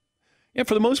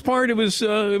 for the most part, it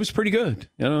was pretty good.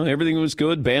 Everything was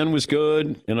good. Band was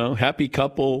good. Happy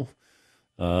couple,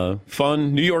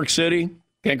 fun. New York City,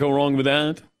 can't go wrong with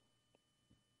that.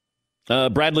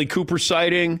 Bradley Cooper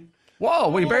sighting. Whoa,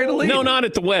 we buried the lead. No, not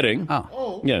at the wedding.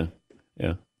 Oh. Yeah.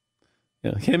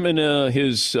 Him and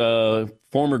his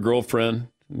former girlfriend,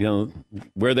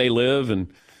 where they live, and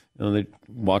they're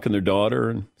walking their daughter,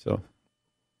 and so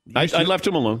I left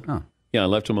him alone. Oh. Yeah, I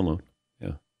left him alone.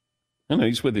 Yeah, I know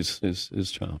he's with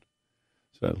his child,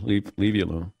 so leave you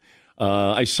alone.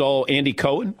 I saw Andy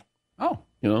Cohen. Oh,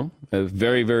 a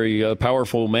very, very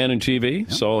powerful man in TV.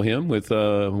 Yeah. Saw him with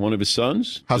one of his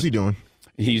sons. How's he doing?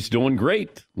 He's doing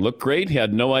great. Looked great. He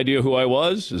had no idea who I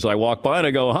was. As I walked by, and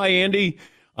I go, "Hi, Andy.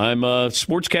 I'm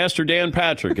sportscaster Dan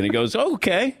Patrick." And he goes, "Oh,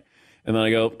 okay." And then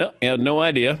I go, "I had no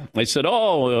idea." I said,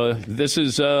 this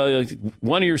is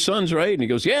one of your sons, right? And he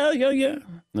goes, yeah.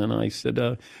 And I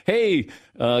said, hey,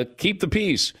 keep the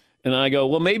peace. And I go,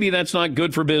 well, maybe that's not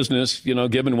good for business,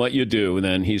 given what you do. And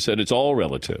then he said, it's all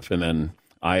relative. And then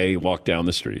I walked down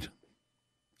the street,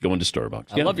 going to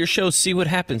Starbucks. I love your show, See What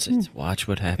Happens. It's Watch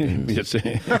What Happens.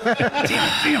 Damn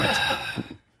it.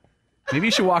 Maybe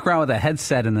you should walk around with a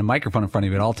headset and a microphone in front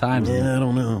of you at all times. Yeah, I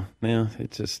don't know. Yeah,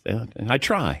 it's just I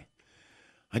try.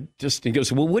 He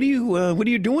goes, well, what are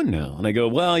you doing now? And I go,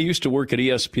 well, I used to work at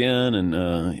ESPN.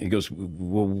 And he goes,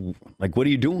 well, like, what are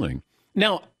you doing?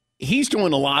 Now, he's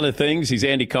doing a lot of things. He's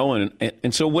Andy Cohen.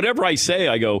 And so whatever I say,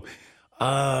 I go,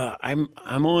 I'm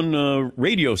on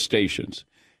radio stations.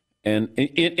 And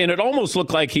it almost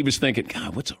looked like he was thinking,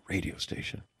 God, what's a radio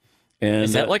station? And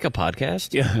is that like a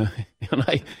podcast? Yeah.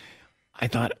 And I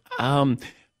thought,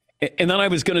 and then I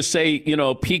was going to say,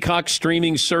 Peacock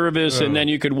streaming service, and then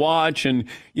you could watch. And,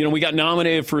 we got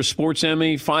nominated for a Sports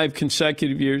Emmy 5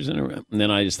 consecutive years in a row. And then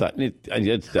I just thought, it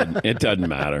doesn't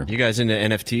matter. You guys into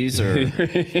NFTs? Or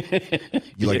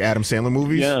You like Adam Sandler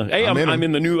movies? Yeah. Hey, I'm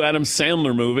in the new Adam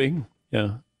Sandler movie.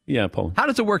 Yeah. Yeah, Paul. How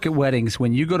does it work at weddings?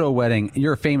 When you go to a wedding,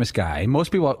 you're a famous guy.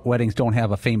 Most people at weddings don't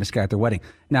have a famous guy at their wedding.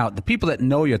 Now, the people that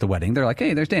know you at the wedding, they're like,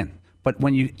 hey, there's Dan. But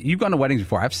when you've gone to weddings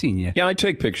before, I've seen you. Yeah, I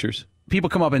take pictures. People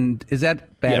come up and is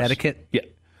that bad etiquette? Yeah.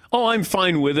 Oh, I'm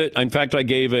fine with it. In fact, I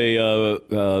gave the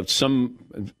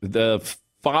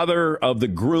father of the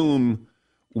groom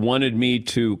wanted me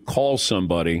to call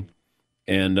somebody,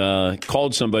 and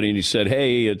called somebody, and he said,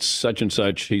 hey, it's such and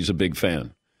such. He's a big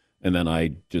fan. And then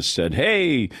I just said,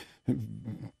 hey,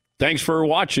 thanks for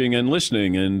watching and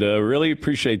listening, and really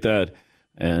appreciate that.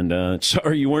 And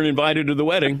sorry you weren't invited to the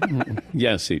wedding.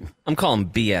 Yes, I'm calling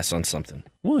BS on something.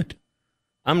 What?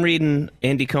 I'm reading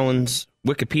Andy Cohen's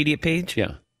Wikipedia page.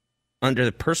 Yeah. Under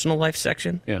the personal life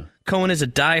section. Yeah. Cohen is a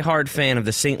diehard fan of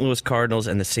the St. Louis Cardinals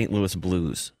and the St. Louis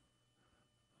Blues.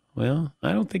 Well,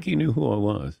 I don't think he knew who I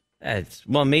was.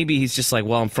 Well, maybe he's just like,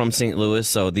 well, I'm from St. Louis,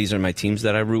 so these are my teams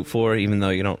that I root for, even though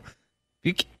you don't.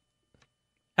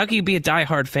 How can you be a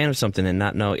diehard fan of something and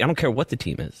not know? I don't care what the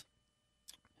team is.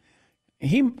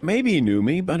 Maybe he knew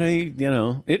me, but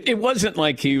it wasn't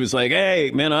like he was like, hey,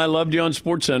 man, I loved you on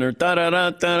SportsCenter.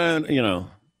 Da-da-da-da-da.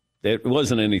 It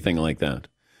wasn't anything like that.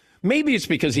 Maybe it's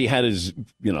because he had his,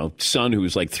 son who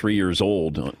was like 3 years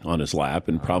old on his lap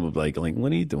and probably like,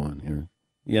 what are you doing here?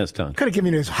 Yes, Tom. Could have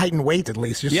given you his height and weight at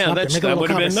least. Just yeah, that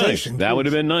would have been nice. Please. That would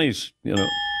have been nice.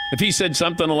 If he said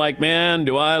something like, man,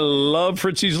 do I love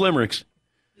Fritzy's limericks?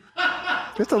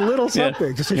 Just a little something.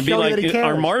 Yeah. Just to show like, that he cares.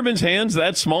 Are Marvin's hands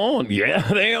that small? Yeah,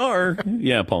 they are.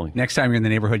 Yeah, Paulie. Next time you're in the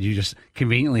neighborhood, you just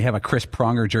conveniently have a Chris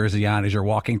Pronger jersey on as you're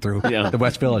walking through the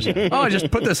West Village. Oh, I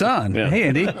just put this on. Yeah. Hey,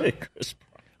 Andy.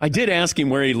 I did ask him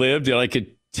where he lived, and I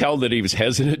could tell that he was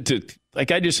hesitant to. Like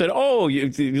I just said, oh,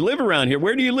 you live around here.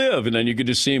 Where do you live? And then you could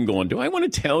just see him going, do I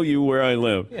want to tell you where I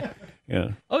live?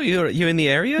 Yeah. Oh, you're in the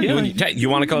area? Yeah. You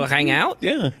want to go hang out?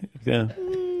 Yeah.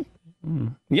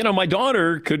 My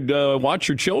daughter could watch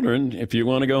your children if you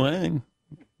want to go hang,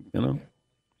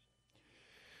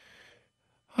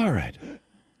 All right.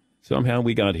 Somehow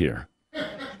we got here.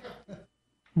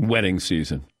 Wedding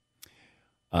season.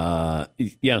 So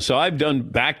I've done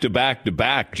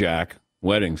back-to-back, Jack,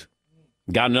 weddings.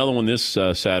 Got another one this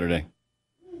Saturday.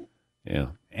 Yeah.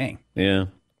 Dang. Yeah.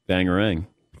 Bangarang.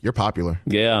 You're popular.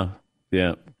 Yeah.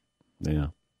 I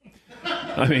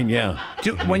mean, yeah.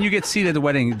 When you get seated at the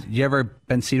wedding, you ever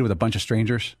been seated with a bunch of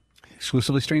strangers?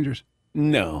 Exclusively strangers?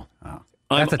 No. Oh.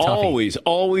 I'm That's a toughie.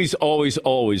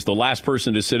 always the last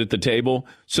person to sit at the table.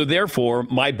 So therefore,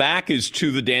 my back is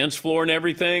to the dance floor and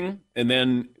everything. And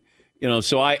then,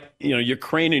 so you're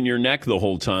craning your neck the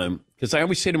whole time. Because I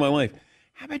always say to my wife,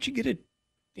 how about you get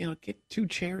get 2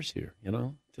 chairs here,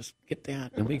 just get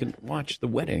that, and we can watch the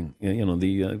wedding,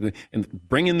 and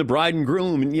bring in the bride and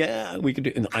groom, and we could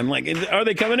do. And I'm like, are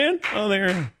they coming in? Oh,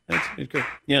 they're that's good.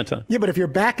 Yeah, Tom. Yeah, but if your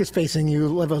back is facing you,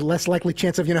 you'll have a less likely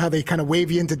chance of, how they kind of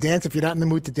wave you into dance if you're not in the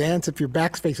mood to dance. If your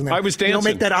back's facing them, I was dancing. You don't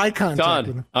make that eye contact.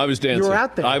 Todd, I was dancing. You were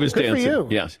out there. I was Good dancing. For you.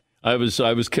 Yes, I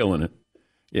was killing it.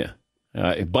 Yeah,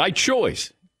 by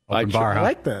choice. Open bar, huh? I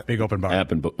like that. Big open bar.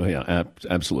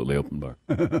 Absolutely open bar.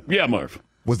 Yeah, Marv.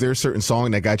 Was there a certain song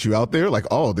that got you out there? Like,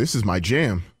 oh, this is my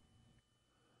jam.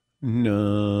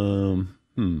 No.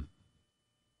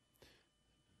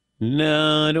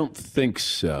 No, I don't think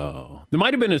so. There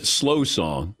might have been a slow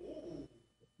song.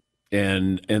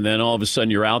 And then all of a sudden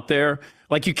you're out there.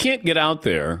 Like, you can't get out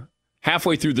there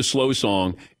halfway through the slow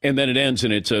song and then it ends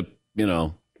and it's a,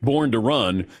 Born to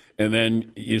Run, and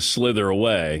then you slither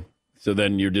away. So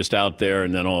then you're just out there,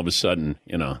 and then all of a sudden,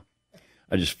 I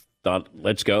just thought,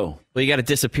 let's go. Well, you got to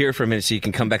disappear for a minute so you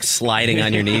can come back sliding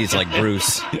on your knees like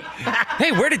Bruce.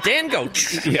 Hey, where did Dan go?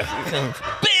 Yeah.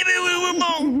 Baby, we were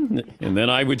born. And then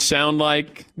I would sound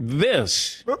like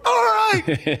this. All right.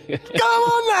 Come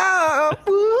on now.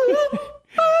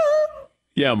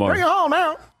 Yeah, Mark. Bring it home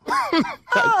now.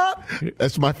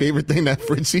 That's my favorite thing that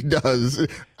Fritzy does.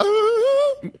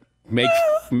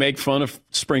 Make fun of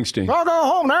Springsteen. I'll go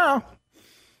home now.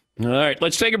 All right,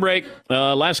 let's take a break.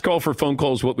 Last call for phone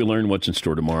calls, what we learned, what's in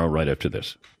store tomorrow, right after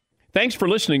this. Thanks for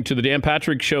listening to the Dan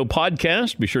Patrick Show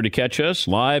podcast. Be sure to catch us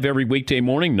live every weekday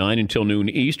morning, 9 until noon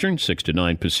Eastern, 6 to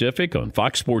 9 Pacific on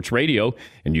Fox Sports Radio.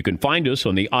 And you can find us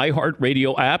on the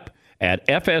iHeartRadio app at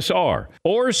FSR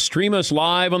or stream us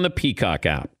live on the Peacock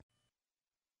app.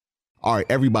 All right,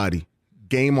 everybody,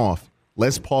 game off.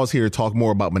 Let's pause here to talk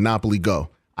more about Monopoly Go.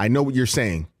 I know what you're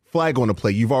saying. Flag on the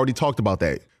play. You've already talked about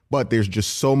that. But there's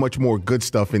just so much more good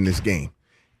stuff in this game.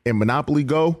 In Monopoly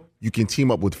Go, you can team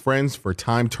up with friends for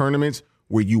time tournaments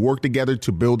where you work together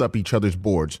to build up each other's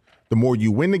boards. The more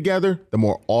you win together, the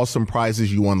more awesome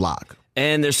prizes you unlock.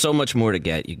 And there's so much more to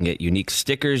get. You can get unique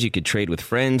stickers. You could trade with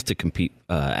friends to compete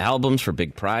albums for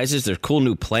big prizes. There's cool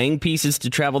new playing pieces to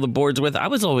travel the boards with. I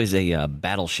was always a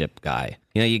battleship guy.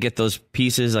 You get those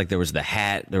pieces, like there was the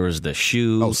hat, there was the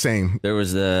shoe. Oh, same. I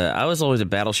was always a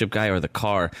battleship guy, or the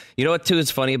car. You know what, too, is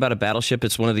funny about a battleship?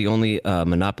 It's one of the only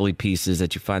Monopoly pieces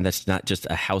that you find that's not just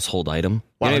a household item.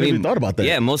 Wow, I never even thought about that.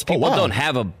 Yeah, most people don't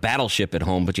have a battleship at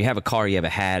home, but you have a car, you have a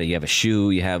hat, you have a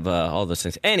shoe, you have all those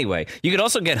things. Anyway, you could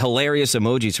also get hilarious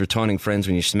emojis for taunting friends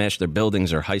when you smash their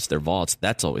buildings or heist their vaults.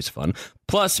 That's always fun.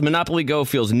 Plus, Monopoly Go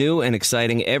feels new and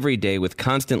exciting every day with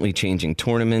constantly changing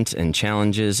tournaments and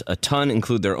challenges. A ton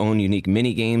include their own unique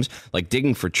mini games like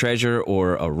digging for treasure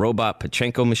or a robot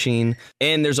Pachinko machine.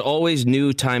 And there's always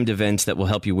new timed events that will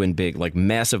help you win big, like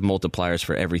massive multipliers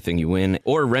for everything you win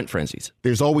or rent frenzies.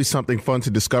 There's always something fun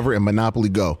to discover in Monopoly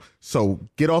Go. So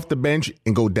get off the bench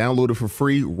and go download it for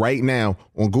free right now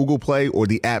on Google Play or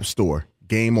the App Store.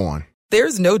 Game on.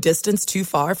 There's no distance too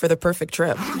far for the perfect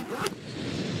trip.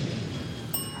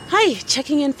 Hi,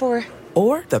 checking in for...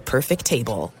 Or the perfect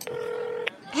table.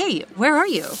 Hey, where are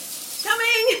you?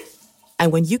 Coming!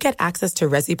 And when you get access to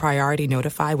Resi Priority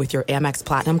Notify with your Amex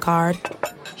Platinum card...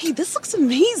 Hey, this looks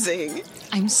amazing.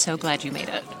 I'm so glad you made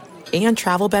it. And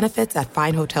travel benefits at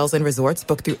fine hotels and resorts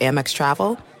booked through Amex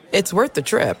Travel, it's worth the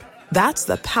trip. That's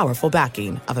the powerful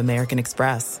backing of American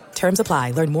Express. Terms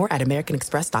apply. Learn more at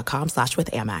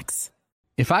americanexpress.com/withAmex.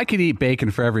 If I could eat bacon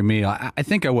for every meal, I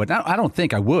think I would. I don't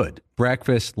think I would.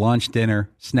 Breakfast, lunch, dinner,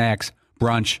 snacks,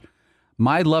 brunch.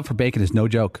 My love for bacon is no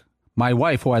joke. My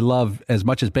wife, who I love as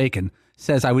much as bacon,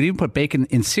 says I would even put bacon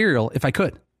in cereal if I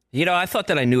could. I thought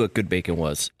that I knew what good bacon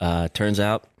was. Turns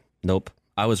out, nope,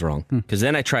 I was wrong. Because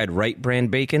then I tried Right Brand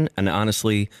bacon, and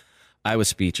honestly, I was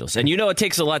speechless. And it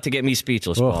takes a lot to get me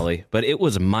speechless, Paulie, but it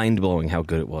was mind-blowing how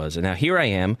good it was. And now here I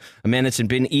am, a man that's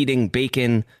been eating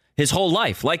bacon his whole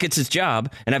life, like it's his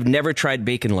job, and I've never tried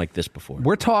bacon like this before.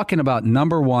 We're talking about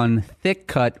number one,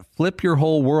 thick-cut, flip your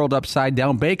whole world upside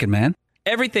down bacon, man.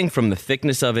 Everything from the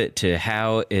thickness of it to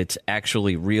how it's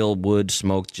actually real wood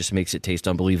smoked just makes it taste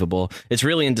unbelievable. It's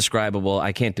really indescribable.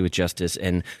 I can't do it justice,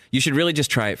 and you should really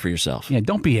just try it for yourself. Yeah,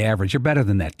 don't be average. You're better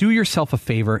than that. Do yourself a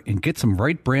favor and get some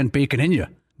Right Brand bacon in you.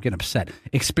 I'm getting upset.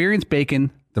 Experience bacon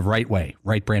the right way.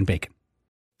 Right Brand bacon.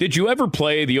 Did you ever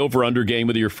play the over-under game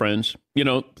with your friends? You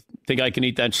know, think I can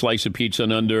eat that slice of pizza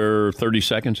in under 30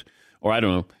 seconds? Or I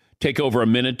don't know, take over a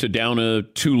minute to down a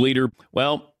 2-liter?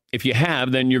 Well, if you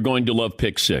have, then you're going to love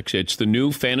Pick 6. It's the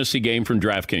new fantasy game from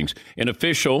DraftKings, an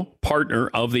official partner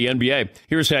of the NBA.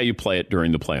 Here's how you play it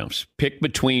during the playoffs. Pick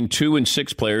between 2 and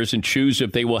 6 players and choose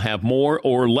if they will have more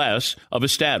or less of a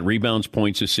stat, rebounds,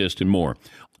 points, assists, and more.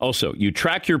 Also, you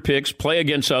track your picks, play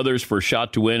against others for a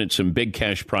shot to win at some big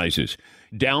cash prizes.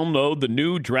 Download the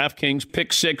new DraftKings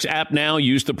Pick 6 app now.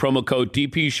 Use the promo code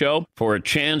DPShow for a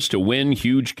chance to win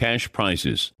huge cash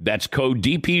prizes. That's code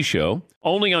DPShow.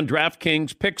 Only on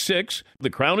DraftKings Pick 6. The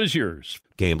crown is yours.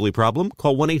 Gambling problem?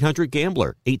 Call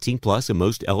 1-800-GAMBLER. 18 plus in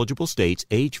most eligible states.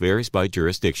 Age varies by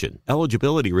jurisdiction.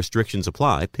 Eligibility restrictions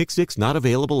apply. Pick 6 not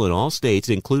available in all states,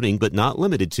 including but not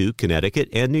limited to Connecticut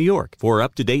and New York. For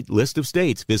up-to-date list of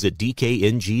states, visit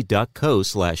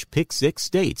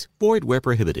dkng.co/pick6states. Void where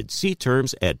prohibited. See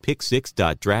terms at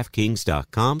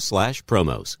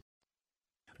pick6.draftkings.com/promos.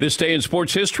 This day in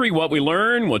sports history, what we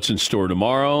learn, what's in store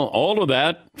tomorrow, all of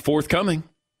that forthcoming.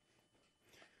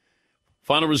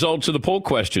 Final results of the poll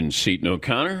question, Seton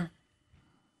O'Connor.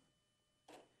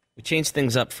 We changed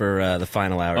things up for the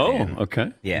final hour. Oh, Dan.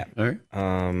 okay. Yeah. All right.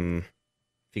 If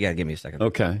you got to give me a second.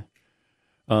 Okay.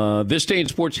 This day in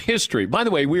sports history. By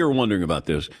the way, we were wondering about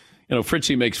this. You know,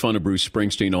 Fritzy makes fun of Bruce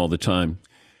Springsteen all the time.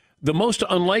 The most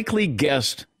unlikely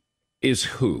guest is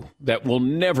who? That we'll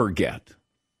never get.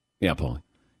 Yeah, Paul.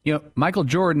 You know, Michael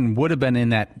Jordan would have been in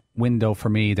that window for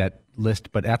me, that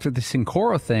list, but after the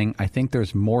Sincoro thing, I think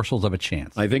there's morsels of a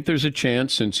chance. I think there's a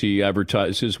chance since he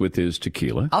advertises with his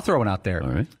tequila. I'll throw one out there.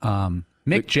 All right.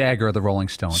 Mick Jagger of the Rolling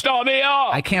Stones. Stop me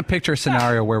up! I can't picture a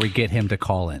scenario where we get him to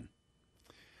call in.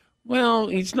 Well,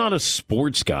 he's not a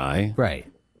sports guy.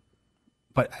 Right.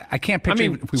 But I can't picture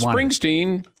if we want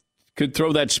Springsteen could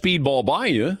throw that speedball by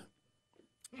you.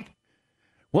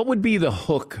 What would be the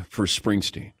hook for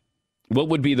Springsteen? What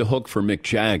would be the hook for Mick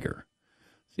Jagger?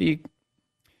 See,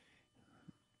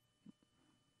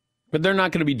 but they're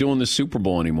not going to be doing the Super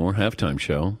Bowl anymore, halftime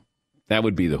show. That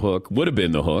would be the hook. Would have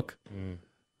been the hook.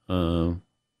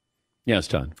 Yes,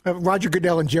 Todd. Roger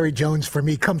Goodell and Jerry Jones, for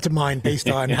me, come to mind based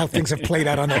on how things have played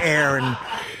out on the air and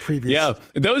previous. Yeah,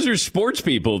 those are sports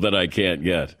people that I can't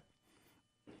get.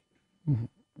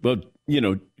 But, you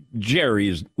know, Jerry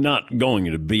is not going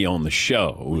to be on the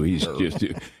show. He's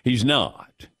not.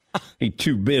 He's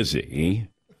too busy.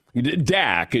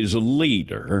 Dak is a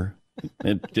leader.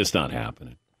 It's just not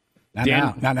happening.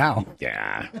 Not now.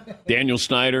 Yeah. Daniel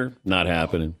Snyder, not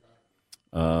happening.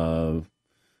 The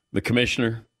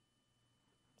commissioner.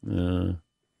 Now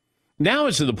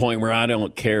it's to the point where I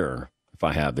don't care if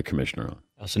I have the commissioner on.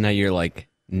 Oh, so now you're like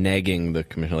negging the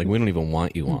commissioner. Like, we don't even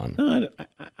want you on. No,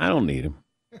 I don't need him.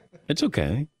 It's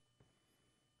okay.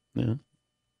 Yeah.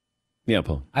 Yeah,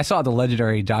 Paul. I saw the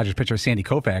legendary Dodgers pitcher Sandy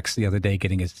Koufax the other day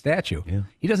getting his statue. Yeah.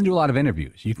 He doesn't do a lot of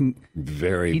interviews. He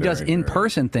does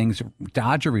in-person things,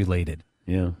 Dodger related.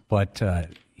 Yeah. But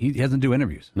he doesn't do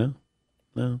interviews. No.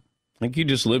 I think he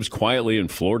just lives quietly in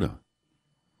Florida.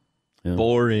 Yeah.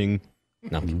 Boring.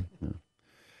 No.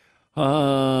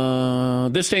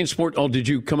 This day in sport. Oh, did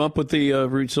you come up with the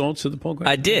results of the poll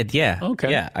question? I did, yeah.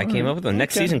 Okay. Yeah, I came up with them.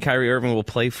 Next season, Kyrie Irving will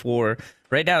play for,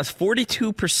 right now, it's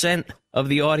 42% of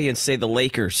the audience say the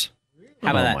Lakers.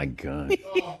 How about that? Oh, my God.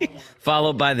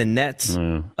 Followed by the Nets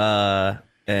and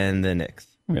the Knicks.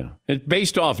 Yeah. It's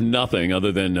based off nothing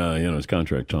other than, his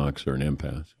contract talks or an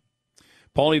impasse.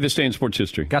 Paulie, this day in sports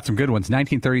history. Got some good ones.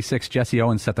 1936, Jesse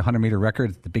Owens set the 100-meter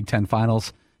record at the Big Ten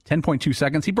Finals. 10.2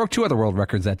 seconds. He broke 2 other world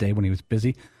records that day when he was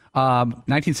busy.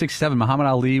 1967, Muhammad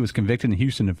Ali was convicted in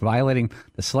Houston of violating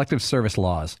the Selective Service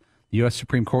laws. The U.S.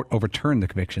 Supreme Court overturned the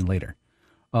conviction later.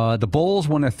 The Bulls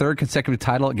won their 3rd consecutive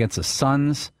title against the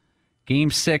Suns.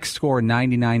 Game 6 scored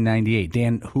 99-98.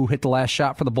 Dan, who hit the last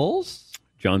shot for the Bulls?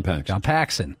 John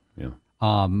Paxson. Yeah.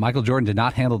 Michael Jordan did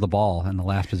not handle the ball in the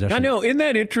last possession. I know. Isn't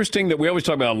that interesting that we always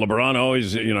talk about LeBron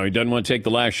always, he doesn't want to take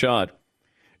the last shot.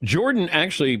 Jordan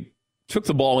actually took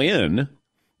the ball in.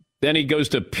 Then he goes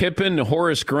to Pippen,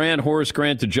 Horace Grant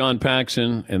to John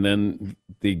Paxson, and then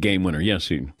the game winner.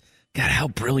 Yes, God, how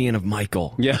brilliant of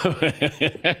Michael. Yeah.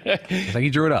 It's like he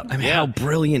drew it up. I mean, how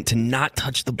brilliant to not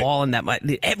touch the ball in that.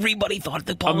 Everybody thought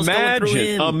the ball was going through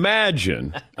him.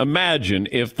 Imagine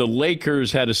if the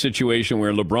Lakers had a situation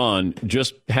where LeBron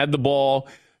just had the ball,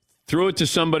 threw it to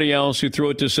somebody else, who threw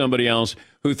it to somebody else,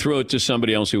 who threw it to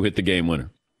somebody else who hit the game winner.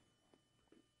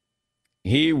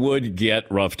 He would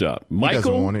get roughed up. Michael, he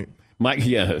doesn't want it. Mike,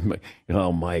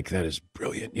 Mike, that is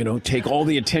brilliant. Take all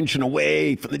the attention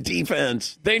away from the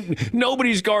defense.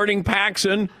 Nobody's guarding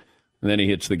Paxson. And then he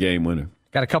hits the game winner.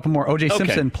 Got a couple more. O.J.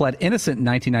 Simpson pled innocent in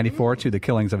 1994 to the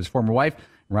killings of his former wife,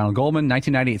 Ronald Goldman.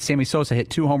 1998, Sammy Sosa hit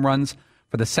 2 home runs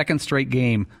for the second straight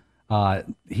game.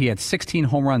 He had 16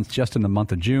 home runs just in the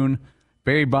month of June.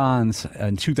 Barry Bonds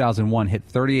in 2001 hit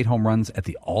 38 home runs at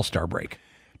the All-Star break.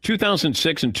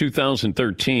 2006 and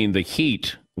 2013, the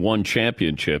Heat won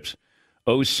championships.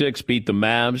 06 beat the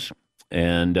Mavs,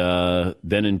 and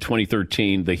then in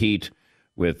 2013, the Heat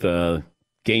with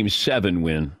Game 7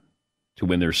 win to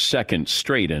win their second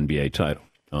straight NBA title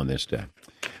on this day.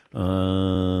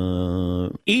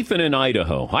 Ethan in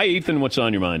Idaho. Hi, Ethan. What's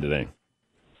on your mind today?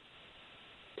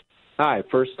 Hi,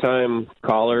 first-time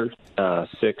caller,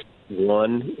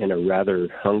 6'1", and a rather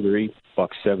hungry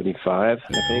 $1.75, I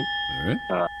think.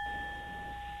 All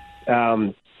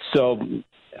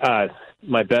right.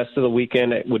 My best of the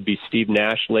weekend would be Steve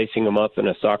Nash lacing him up in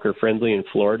a soccer friendly in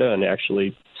Florida and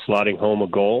actually slotting home a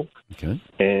goal. Okay.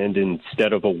 And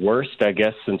instead of a worst, I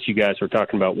guess, since you guys were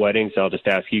talking about weddings, I'll just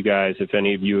ask you guys if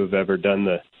any of you have ever done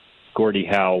the Gordie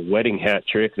Howe wedding hat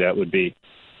trick. That would be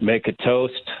make a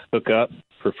toast, hook up,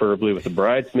 preferably with a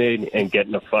bridesmaid, and get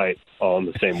in a fight all in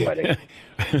the same wedding.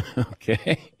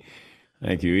 Okay.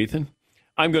 Thank you, Ethan.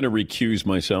 I'm going to recuse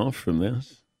myself from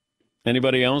this.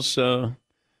 Anybody else, Paulie?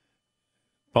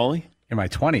 In my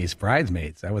 20s,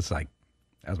 bridesmaids. That was my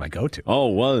go-to.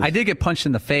 Oh, it was. I did get punched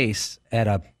in the face at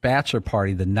a bachelor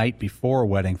party the night before a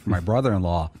wedding for my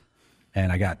brother-in-law,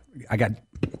 and I got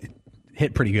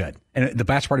hit pretty good. And the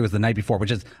bachelor party was the night before,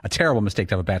 which is a terrible mistake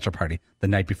to have a bachelor party the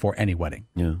night before any wedding.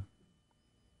 Yeah.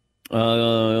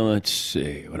 Let's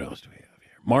see. What else do we have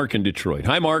here? Mark in Detroit.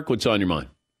 Hi, Mark. What's on your mind?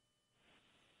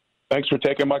 Thanks for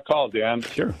taking my call, Dan.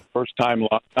 Sure. First time,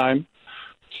 long time.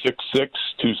 6'6",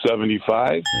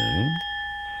 275.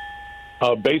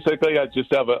 Basically, I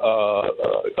just have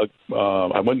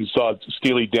I went and saw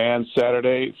Steely Dan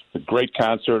Saturday. A great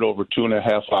concert over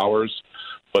 2.5 hours.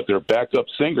 But their backup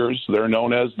singers, they're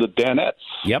known as the Danettes.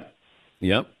 Yep.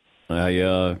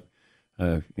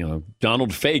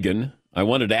 Donald Fagen. I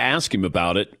wanted to ask him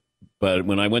about it, but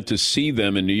when I went to see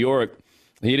them in New York,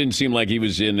 he didn't seem like he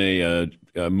was in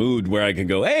a mood where I could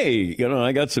go, hey,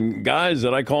 I got some guys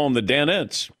that I call them the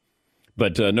Danettes.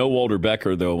 But no Walter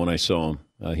Becker, though, when I saw him.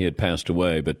 He had passed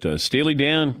away. But Steely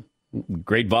Dan,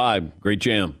 great vibe, great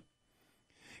jam.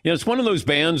 It's one of those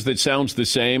bands that sounds the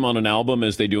same on an album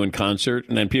as they do in concert,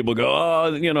 and then people go,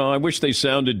 I wish they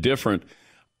sounded different.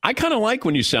 I kind of like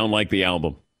when you sound like the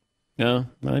album. Yeah,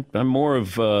 I'm more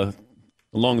of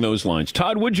along those lines.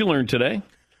 Todd, what'd you learn today?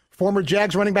 Former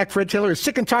Jags running back Fred Taylor is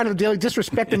sick and tired of the daily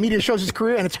disrespect the media shows his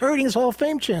career, and it's hurting his Hall of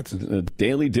Fame chances.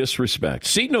 Daily disrespect.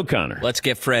 Seton O'Connor. Let's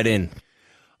get Fred in.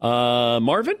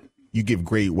 Marvin? You give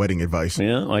great wedding advice.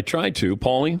 Yeah, I try to.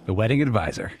 Paulie? The wedding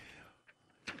advisor.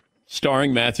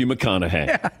 Starring Matthew McConaughey.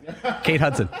 Yeah. Kate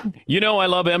Hudson. I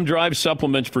love M-Drive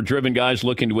supplements for driven guys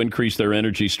looking to increase their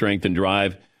energy, strength, and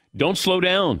drive. Don't slow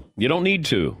down. You don't need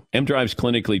to. M-Drive's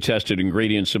clinically tested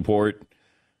ingredients support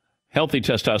healthy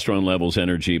testosterone levels,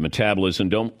 energy, metabolism.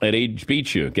 Don't let age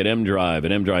beat you. Get M-Drive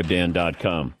at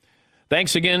mdrivedan.com.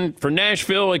 Thanks again for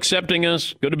Nashville accepting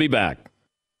us. Good to be back.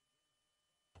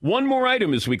 One more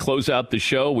item as we close out the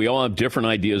show. We all have different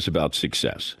ideas about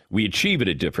success. We achieve it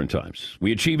at different times.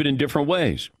 We achieve it in different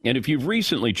ways. And if you've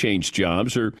recently changed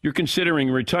jobs or you're considering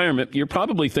retirement, you're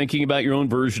probably thinking about your own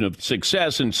version of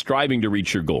success and striving to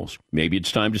reach your goals. Maybe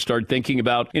it's time to start thinking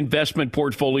about investment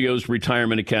portfolios,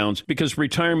 retirement accounts, because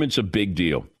retirement's a big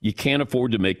deal. You can't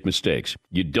afford to make mistakes.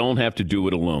 You don't have to do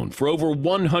it alone. For over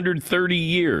 130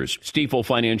 years, Stifel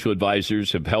Financial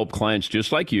Advisors have helped clients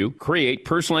just like you create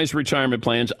personalized retirement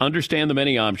plans, understand the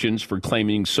many options for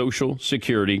claiming Social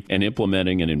Security, and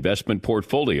implementing an investment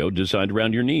portfolio designed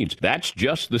around your needs. That's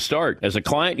just the start. As a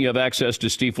client, you have access to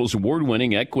Stifel's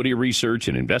award-winning equity research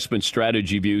and investment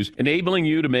strategy views, enabling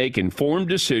you to make informed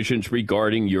decisions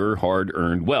regarding your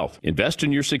hard-earned wealth. Invest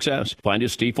in your success. Find a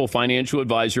Stifel Financial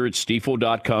Advisor at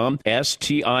stifel.com,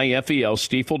 S-T-I-F-E-L,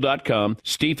 stifel.com,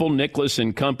 Stifel Nicholas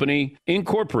and Company,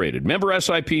 Incorporated. Member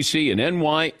SIPC and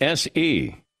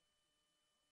NYSE.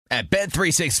 At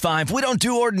Bet365, we don't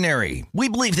do ordinary. We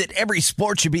believe that every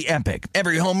sport should be epic.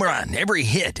 Every home run, every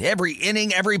hit, every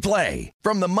inning, every play.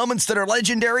 From the moments that are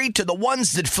legendary to the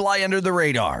ones that fly under the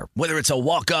radar. Whether it's a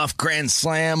walk-off grand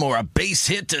slam or a base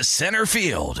hit to center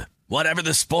field. Whatever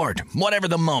the sport, whatever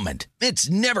the moment. It's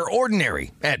never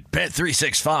ordinary at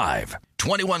Bet365.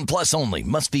 21 plus only.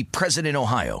 Must be present in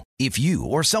Ohio. If you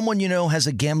or someone you know has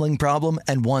a gambling problem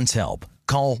and wants help,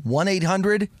 call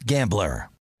 1-800-GAMBLER.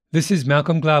 This is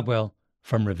Malcolm Gladwell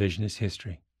from Revisionist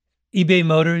History. eBay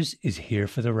Motors is here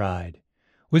for the ride.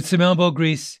 With some elbow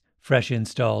grease, fresh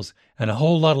installs, and a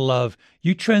whole lot of love,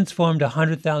 you transformed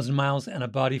 100,000 miles and a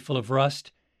body full of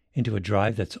rust into a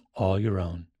drive that's all your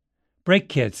own. Brake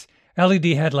kits, LED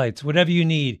headlights, whatever you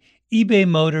need, eBay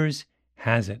Motors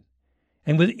has it.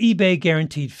 And with eBay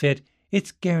Guaranteed Fit,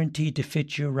 it's guaranteed to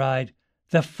fit your ride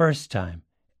the first time,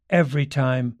 every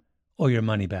time, or your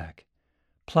money back.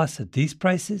 Plus, at these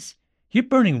prices, you're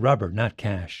burning rubber, not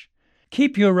cash.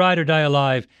 Keep your ride or die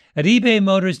alive at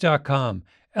ebaymotors.com.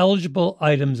 Eligible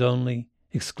items only.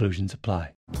 Exclusions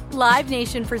apply. Live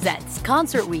Nation presents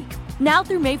Concert Week. Now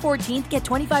through May 14th, get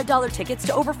 $25 tickets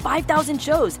to over 5,000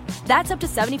 shows. That's up to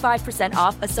 75%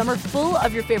 off a summer full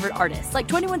of your favorite artists like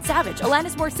 21 Savage,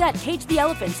 Alanis Morissette, Cage the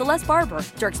Elephant, Celeste Barber,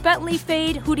 Dierks Bentley,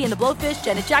 Fade, Hootie and the Blowfish,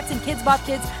 Janet Jackson, Kids Bop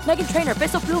Kids, Meghan Trainor,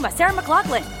 Peso Pluma, Sarah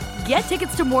McLachlan. Get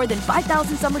tickets to more than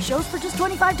 5,000 summer shows for just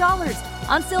 $25.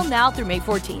 On sale now through May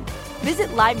 14th. Visit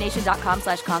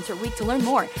LiveNation.com/Concert Week to learn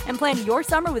more and plan your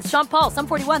summer with Sean Paul, Sum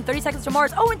 41, 30 Seconds to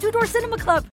Mars, and Two Door Cinema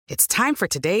Club. It's time for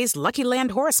today's Lucky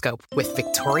Land horoscope with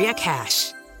Victoria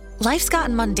Cash. Life's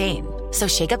gotten mundane, so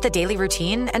shake up the daily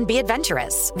routine and be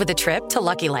adventurous with a trip to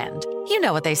Lucky Land. You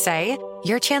know what they say,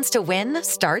 your chance to win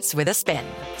starts with a spin.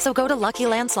 So go to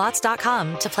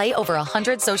LuckyLandSlots.com to play over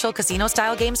 100 social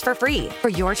casino-style games for free for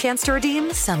your chance to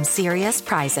redeem some serious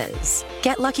prizes.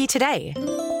 Get lucky today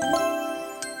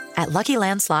at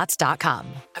LuckyLandSlots.com.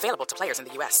 Available to players in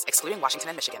the U.S., excluding Washington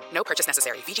and Michigan. No purchase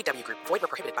necessary. VGW Group. Void where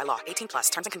prohibited by law. 18+.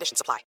 Terms and conditions apply.